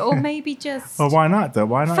 maybe. Or maybe just... Well, why not, though?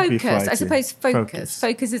 Why not be flighty? I suppose focus.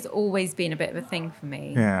 Focus has always been a bit of a thing for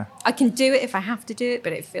me. Yeah. I can do it if I have to do it,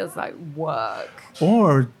 but it feels like work.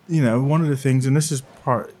 Or, one of the things, and this is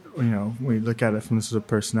part... we look at it from this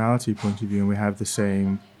personality point of view and we have the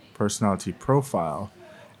same personality profile.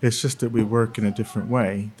 It's just that we work in a different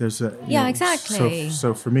way. Exactly.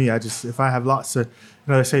 So for me, if I have lots of,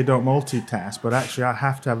 they say don't multitask, but actually I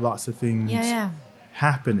have to have lots of things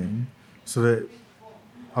happening so that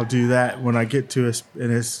I'll do that when I get to it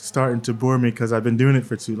and it's starting to bore me because I've been doing it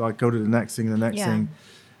for too long. I go to the next thing.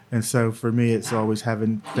 And so for me, it's always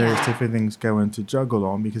having various different things going to juggle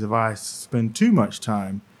on because if I spend too much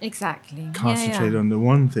time concentrate on the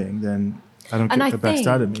one thing, then I don't get the best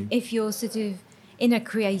out of me. If you're sort of in a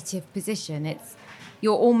creative position,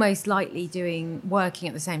 you're almost likely working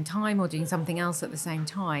at the same time or doing something else at the same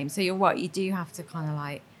time. So you're right, you do have to kind of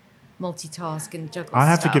like multitask and juggle I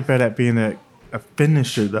have stuff. to get better at being a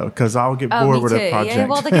finisher though, because I'll get bored with a project. Yeah,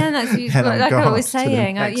 well, again, that's like I was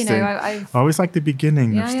saying. I always like the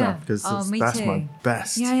beginning of yeah. stuff because that's too. my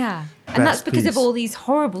best. Yeah. And that's because piece. of all these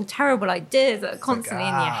horrible, terrible ideas that are constantly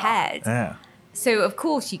in your head. Yeah. So, of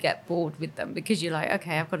course, you get bored with them because you're like,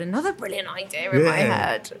 okay, I've got another brilliant idea in my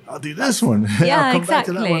head. I'll do this one. Yeah, I'll come back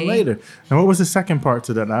to that one later. And what was the second part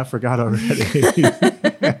to that? I forgot already.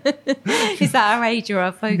 Is that our age or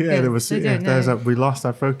our focus? Yeah, there was. We lost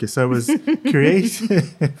our focus. So it was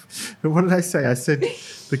creative. What did I say? I said,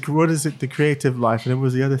 what is it? The creative life, and it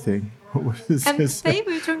was the other thing. What was empathy.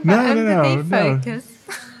 We were talking about empathy, focus.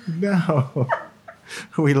 No,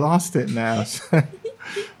 we lost it now.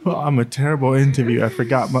 Well, I'm a terrible interviewer. I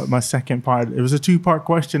forgot my second part. It was a 2-part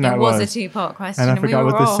question. It was a 2-part question, and I forgot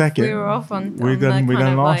what the second. We were off on. We done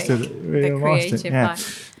lost like it. We the lost it. Yeah.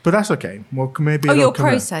 But that's okay. Well, maybe. Your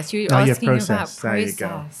process. You were asking about process. There you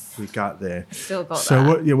go. We got there. Still got so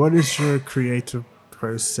that. So what is your creative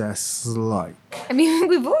process like? I mean,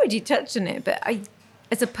 we've already touched on it, but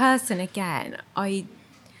as a person, again,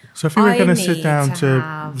 So if you were going to sit down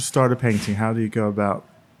to start a painting, how do you go about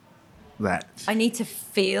that? I need to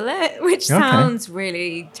feel it, which sounds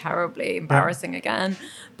really terribly embarrassing again,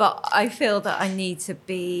 but I feel that I need to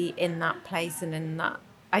be in that place and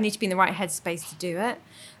I need to be in the right headspace to do it.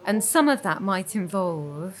 And some of that might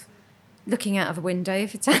involve looking out of a window. I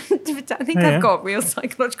think I've got real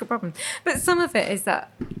psychological problems. But some of it is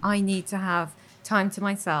that I need to have time to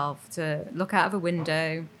myself to look out of a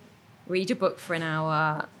window, read a book for an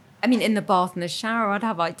hour. I mean, in the bath and the shower, I'd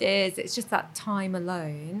have ideas. It's just that time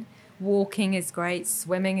alone. Walking is great.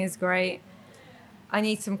 Swimming is great. I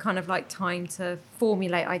need some kind of like time to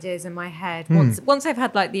formulate ideas in my head. Once I've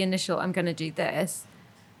had like the initial, I'm going to do this,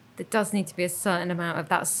 there does need to be a certain amount of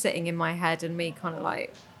that sitting in my head and me kind of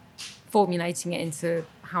like formulating it into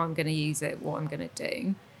how I'm going to use it, what I'm going to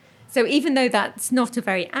do. So even though that's not a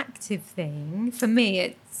very active thing, for me,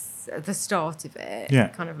 it's the start of it. Yeah.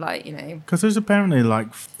 Kind of like, Because there's apparently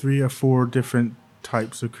like 3 or 4 different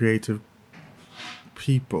types of creative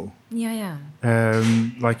people. Yeah.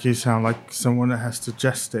 Like you sound like someone that has to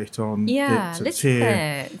gestate on it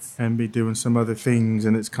here and be doing some other things,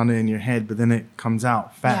 and it's kind of in your head, but then it comes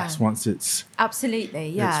out fast once it's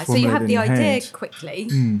absolutely it's so you have the idea head. quickly.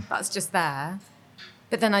 That's just there,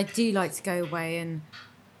 but then I do like to go away and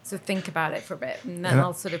sort of think about it for a bit, and then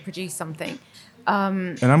I'll sort of produce something.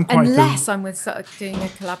 And I'm quite unless I'm with sort of doing a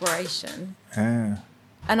collaboration. And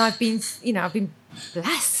I've been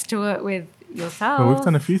blessed to work with yourself. Well, we've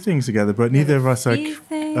done a few things together, but neither of us are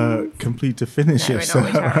complete to finish it. So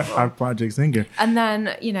our project's linger. And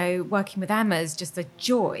then, working with Emma is just a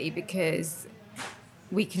joy because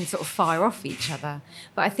we can sort of fire off each other.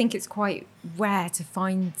 But I think it's quite rare to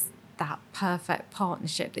find that perfect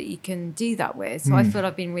partnership that you can do that with. So I feel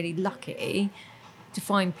I've been really lucky to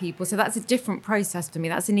find people. So that's a different process for me.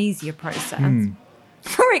 That's an easier process.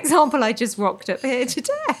 For example, I just rocked up here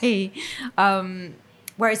today.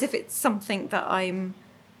 Whereas if it's something that I'm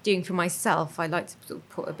doing for myself, I like to sort of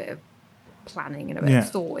put a bit of planning and a bit of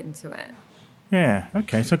thought into it. Yeah.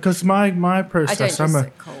 Okay. So, because my process, I don't just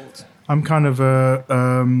sit cold. I'm kind of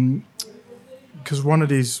because one of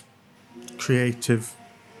these creative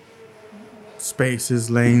spaces,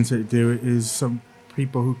 lanes that do it is some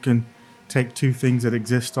people who can take 2 things that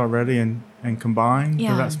exist already and combine.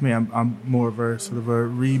 Yeah. So that's me. I'm more of a sort of a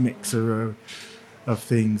remixer of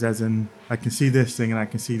things, as in I can see this thing and I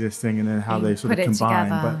can see this thing, and then how they sort of combine.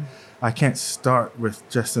 But I can't start with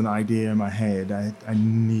just an idea in my head. I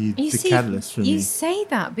need catalyst for me. You say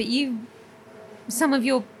that, but some of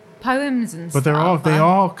your poems and stuff. But they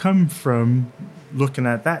all come from looking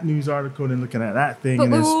at that news article and looking at that thing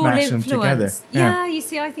and then smash them together. Yeah, you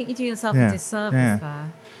see, I think you do yourself a disservice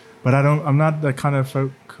there. But I'm not the kind of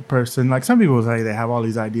folk person, like some people say they have all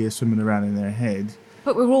these ideas swimming around in their head.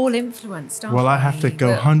 But we're all influenced, aren't we? Well, I have to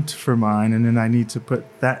go hunt for mine, and then I need to put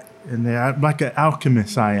that in there. I'm like an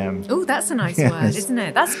alchemist, I am. Oh, that's a nice word, isn't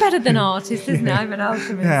it? That's better than artist, isn't it? I'm an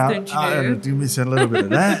alchemist, don't you know? Do me a little bit of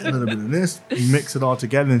that, a little bit of this, mix it all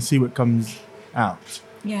together and see what comes out.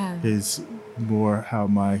 Yeah. Is more how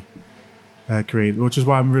my creative, which is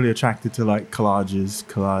why I'm really attracted to like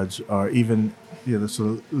collage, or even the sort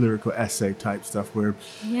of lyrical essay type stuff, where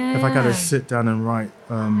if I got to sit down and write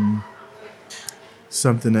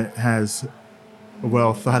something that has a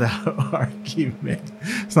well thought out argument,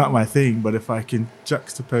 it's not my thing. But if I can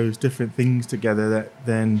juxtapose different things together that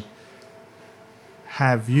then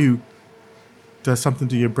does something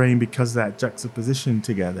to your brain because of that juxtaposition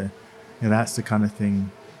together, that's the kind of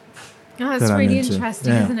thing. Oh, that's that I'm really into.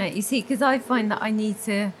 interesting, Yeah. isn't it? You see, because I find that I need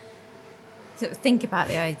to sort of think about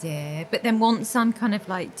the idea, but then once I'm kind of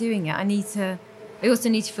like doing it, I also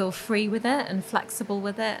need to feel free with it and flexible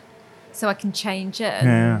with it, so I can change it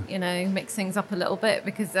and mix things up a little bit,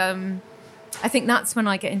 because I think that's when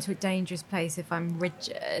I get into a dangerous place if I'm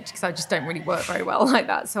rigid, because I just don't really work very well like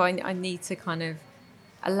that. So I need to kind of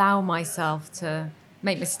allow myself to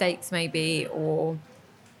make mistakes maybe, or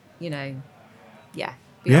be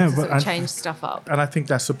able to sort of change stuff up. And I think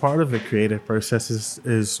that's a part of the creative process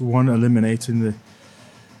is one, eliminating the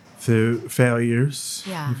failures.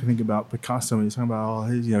 Yeah. If you think about Picasso, he's talking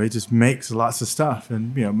about, he just makes lots of stuff,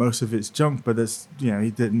 and most of it's junk, but it's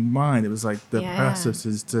he didn't mind. It was like the process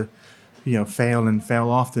is to fail and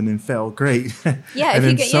fail often and fail great. Yeah, and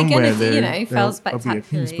if you're going to fail there'll be a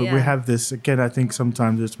piece. spectacularly. But we have this again. I think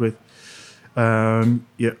sometimes it's with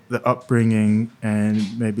the upbringing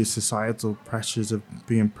and maybe societal pressures of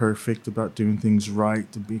being perfect, about doing things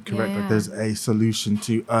right, to be correct. Like there's a solution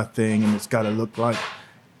to a thing, and it's got to look like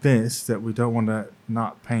this, that we don't want to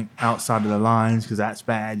not paint outside of the lines, because that's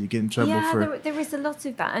bad. You get in trouble for. Yeah, there is a lot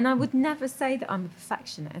of that, and I would never say that I'm a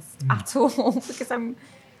perfectionist at all, because I'm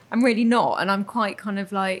really not, and I'm quite kind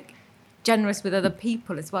of like generous with other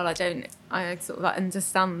people as well. I sort of like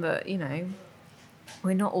understand that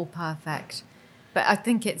we're not all perfect, but I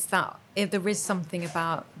think it's that if there is something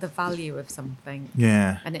about the value of something,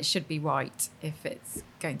 and it should be right if it's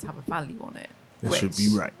going to have a value on it. It should be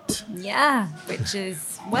right. Yeah, which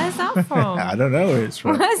is, where's that from? I don't know where it's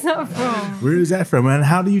from. Where's that from? Where is that from? And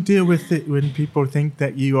how do you deal with it when people think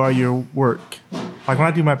that you are your work? Like when I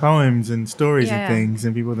do my poems and stories and things,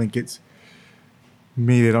 and people think it's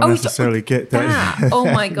me, they don't necessarily get that. Oh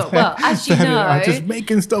my God. Well, as you know, I'm just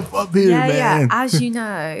making stuff up here, man. Yeah. As you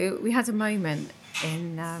know, we had a moment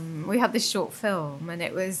we had this short film, and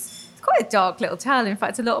it's quite a dark little tale. In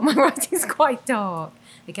fact, a lot of my writing is quite dark.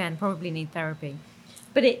 Again, probably need therapy.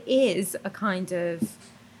 But it is a kind of,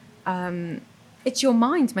 it's your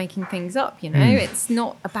mind making things up, It's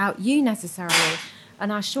not about you necessarily.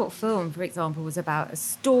 And our short film, for example, was about a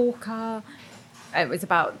stalker. It was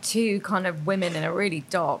about two kind of women in a really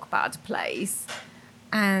dark, bad place.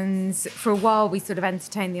 And for a while, we sort of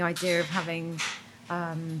entertained the idea of having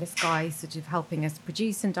this guy sort of helping us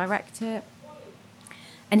produce and direct it.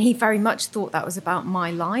 And he very much thought that was about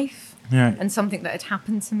my life and something that had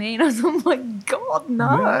happened to me. And I was, oh my God,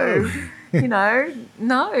 no.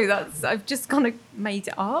 No, I've just kind of made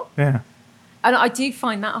it up. Yeah. And I do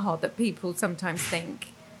find that hard, that people sometimes think,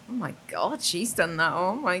 oh my God, she's done that.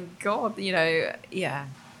 Oh my God, yeah.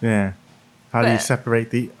 Yeah. How do you separate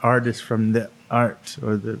the artist from the art,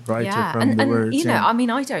 or the writer from the words? I mean,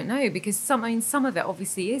 I don't know, because some of it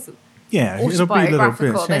obviously is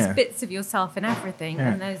autobiographical. There's bits of yourself in everything,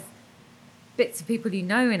 and there's bits of people you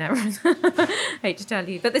know in everything. I hate to tell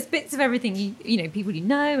you, but there's bits of everything people you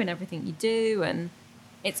know and everything you do, and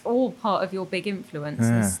it's all part of your big influence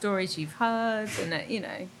and the stories you've heard,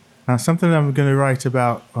 and Now, something I'm going to write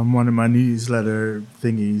about on one of my newsletter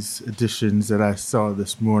editions that I saw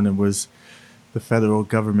this morning was the federal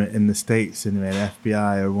government in the States, and the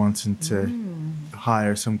FBI are wanting to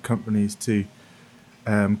hire some companies to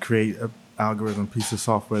create an algorithm piece of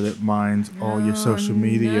software that mines all your social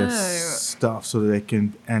media stuff, so that they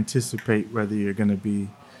can anticipate whether you're going to be,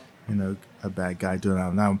 a bad guy doing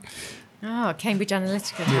it. Now, Cambridge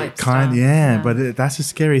Analytica type stuff. But that's a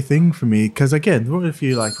scary thing for me, because again, what if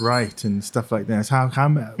you write and stuff like that? How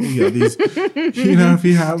these, if you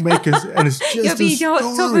make us, and it's just you'll be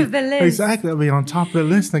on top of the list. Exactly, I'll be on top of the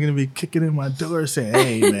list. They're gonna be kicking in my door saying,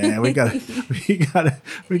 "Hey, man, we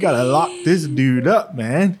gotta lock this dude up,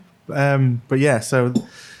 man." So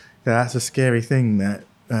that's a scary thing. That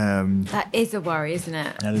is a worry, isn't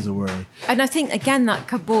it? That is a worry. And I think again that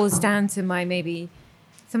boils down to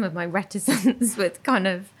some of my reticence with kind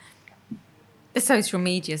of the social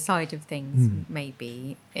media side of things.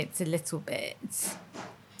 Maybe it's a little bit.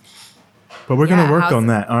 But we're going to work on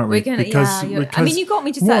that, aren't we? We're gonna, because I mean, you got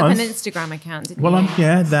me to set up an Instagram account, didn't you? Well, I'm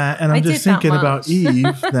just thinking about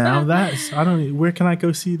Eve now. Where can I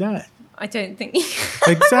go see that? I don't think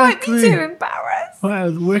exactly. I might be too embarrassed. Well,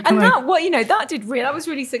 that was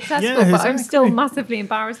really successful, but I'm still massively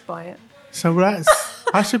embarrassed by it. So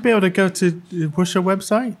I should be able to go to, what's your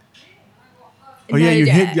website? Oh, you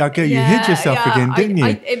hid yourself again, didn't you?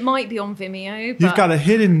 It might be on Vimeo. But you've got a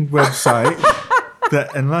hidden website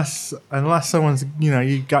that unless someone's,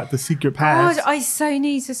 you got the secret pass. God, I so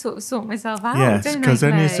need to sort myself out. Yes, because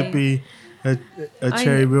there needs to be a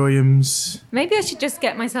Cherry Williams. Maybe I should just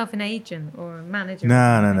get myself an agent or a manager.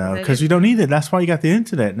 No, because you don't need it. That's why you got the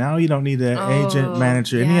internet. Now you don't need an agent,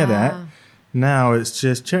 manager, any of that. Now it's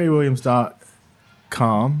just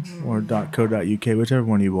cherrywilliams.com or .co.uk, whichever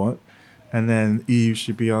one you want. And then Eve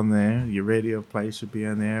should be on there. Your radio play should be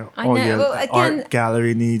on there. All your art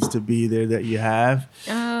gallery needs to be there that you have.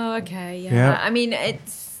 Oh, okay. Yeah. I mean, it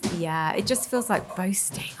just feels like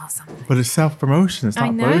boasting or something. But it's self-promotion. It's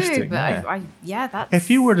not boasting. But that's... If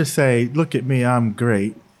you were to say, look at me, I'm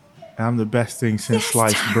great. I'm the best thing since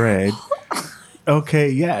sliced bread. Okay,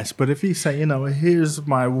 yes. But if you say, here's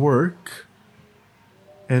my work.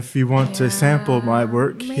 If you want to sample my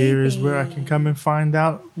work, here is where I can come and find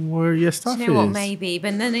out where your stuff is. What, maybe.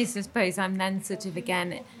 But then I suppose I'm then sort of,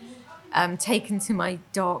 again, taken to my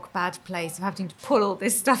dark, bad place of having to pull all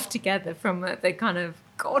this stuff together from the kind of,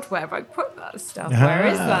 God, where have I put that stuff? Where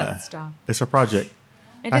is that stuff? It's a project.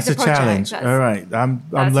 That's a challenge. All right. I'm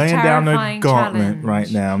laying down a gauntlet right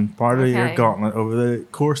now. I'm part of your gauntlet over the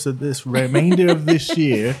course of this remainder of this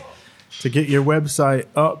year to get your website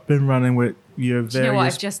up and running with your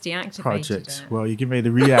various I've just deactivated projects. It. Well, you get ready to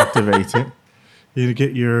reactivate it. You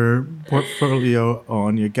get your portfolio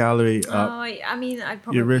on, your gallery up. I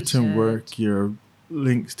probably your written should. work, your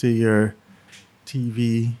links to your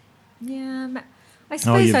TV. Yeah, I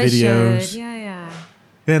suppose your I videos. should. Yeah.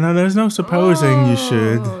 Yeah, no, there's no supposing you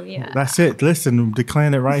should. Yeah. That's it. Listen, I'm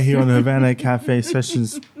declaring it right here on the Havana Cafe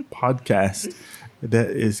Sessions podcast.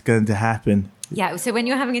 That is going to happen. Yeah, so when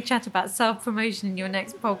you're having a chat about self-promotion in your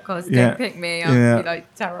next podcast, don't pick me. I'll be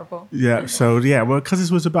terrible. Yeah, because this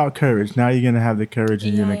was about courage. Now you're going to have the courage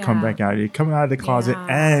and you're going to come back out. You're coming out of the closet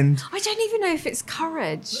and... I don't even know if it's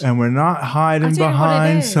courage. And we're not hiding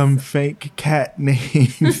behind some fake cat name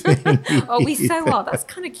thing. We so are. That's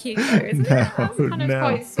kind of cute though, isn't it? That's kind of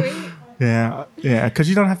quite sweet. Yeah, because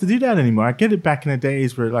you don't have to do that anymore. I get it back in the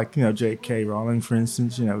days where, J.K. Rowling, for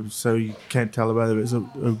instance, so you can't tell whether it's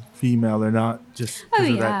a female or not just because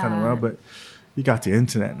of that kind of world. But you got the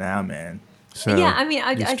internet now, man. So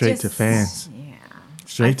straight to fans. Yeah.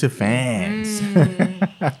 Straight to fans.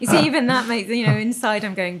 You see, even that makes, inside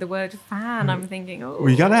I'm going, the word fan, I'm thinking, Well,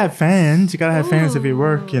 you got to have fans. You got to have fans of your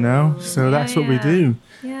work, So that's what we do.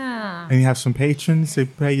 Yeah. And you have some patrons. They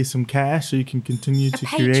pay you some cash so you can continue to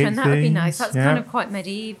create things. That would be nice. That's kind of quite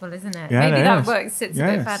medieval, isn't it? Yeah, maybe that works. It's a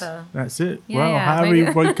bit better. That's it. Yeah,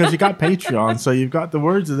 because you got Patreon, so you've got the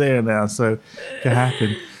words there now, so it can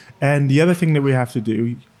happen. And the other thing that we have to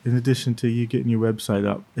do, in addition to you getting your website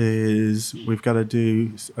up, is we've got to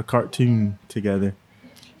do a cartoon together.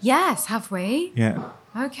 Yes, have we? Yeah.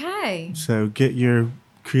 Okay. So get your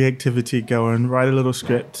creativity going, write a little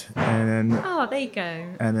script, and then there you go.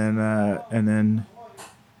 And then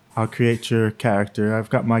I'll create your character. I've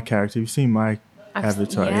got my character. You've seen my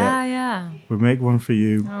avatar. Yeah. We'll make one for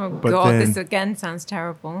you. Oh God, this again sounds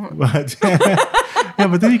terrible.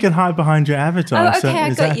 But then you can hide behind your avatar. Oh, okay,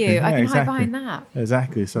 I got you. I can hide behind that.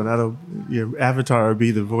 Exactly. So your avatar will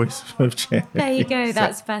be the voice of Cherry. There you go.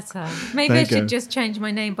 That's better. Maybe I should just change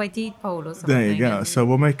my name by deed poll or something. There you go. So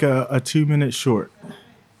we'll make a 2-minute short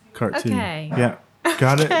cartoon. Okay. Yeah.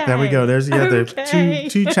 Got it. There we go. There's the other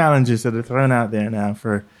two challenges that are thrown out there now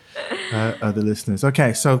for other listeners.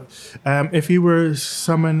 Okay, so if you were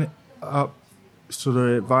summing up sort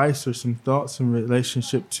of advice or some thoughts in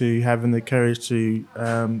relationship to having the courage to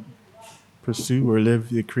pursue or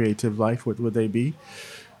live your creative life, what would they be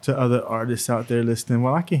to other artists out there listening?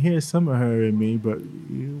 Well, I can hear some of her in me, but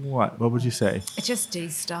what would you say? Just do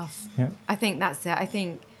stuff. Yeah. I think that's it. I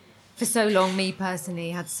think for so long, me personally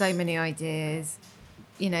had so many ideas,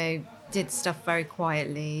 did stuff very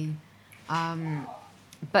quietly.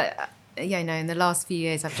 But, in the last few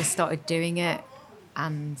years, I've just started doing it.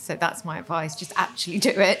 And so that's my advice. Just actually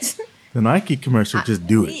do it. The Nike commercial, just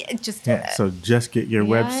do it. Just do it. So just get your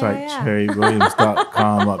website,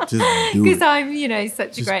 cherrywilliams.com up. Just do it. Because I'm,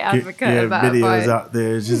 such a great advocate about videos out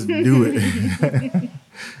there. Just do it.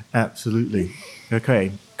 Absolutely.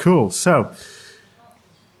 Okay, cool. So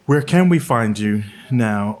where can we find you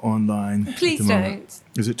now online? Please don't.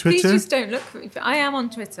 Is it Twitter? Please just don't look for me. I am on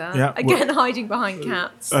Twitter. Yeah, again, hiding behind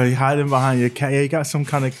cats. You're hiding behind your cat. Yeah, you got some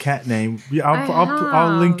kind of cat name.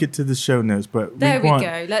 I'll link it to the show notes. But there we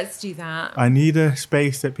go. Let's do that. I need a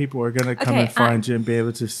space that people are going to come and find you and be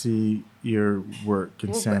able to see your work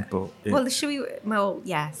and sample it. Well,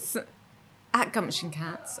 yes. At Gumption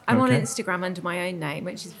Cats. I'm on Instagram under my own name,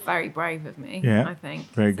 which is very brave of me, I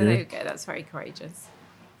think. Very good. So there we go. That's very courageous.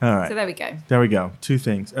 All right. So there we go. There we go. 2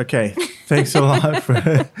 things. Okay. Thanks a lot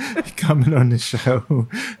for coming on the show,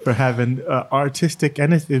 for having artistic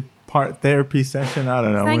and part therapy session. I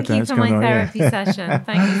don't know. Thank you for my therapy session.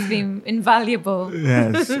 Thank you. It's been invaluable.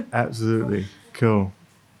 Yes, absolutely. Cool.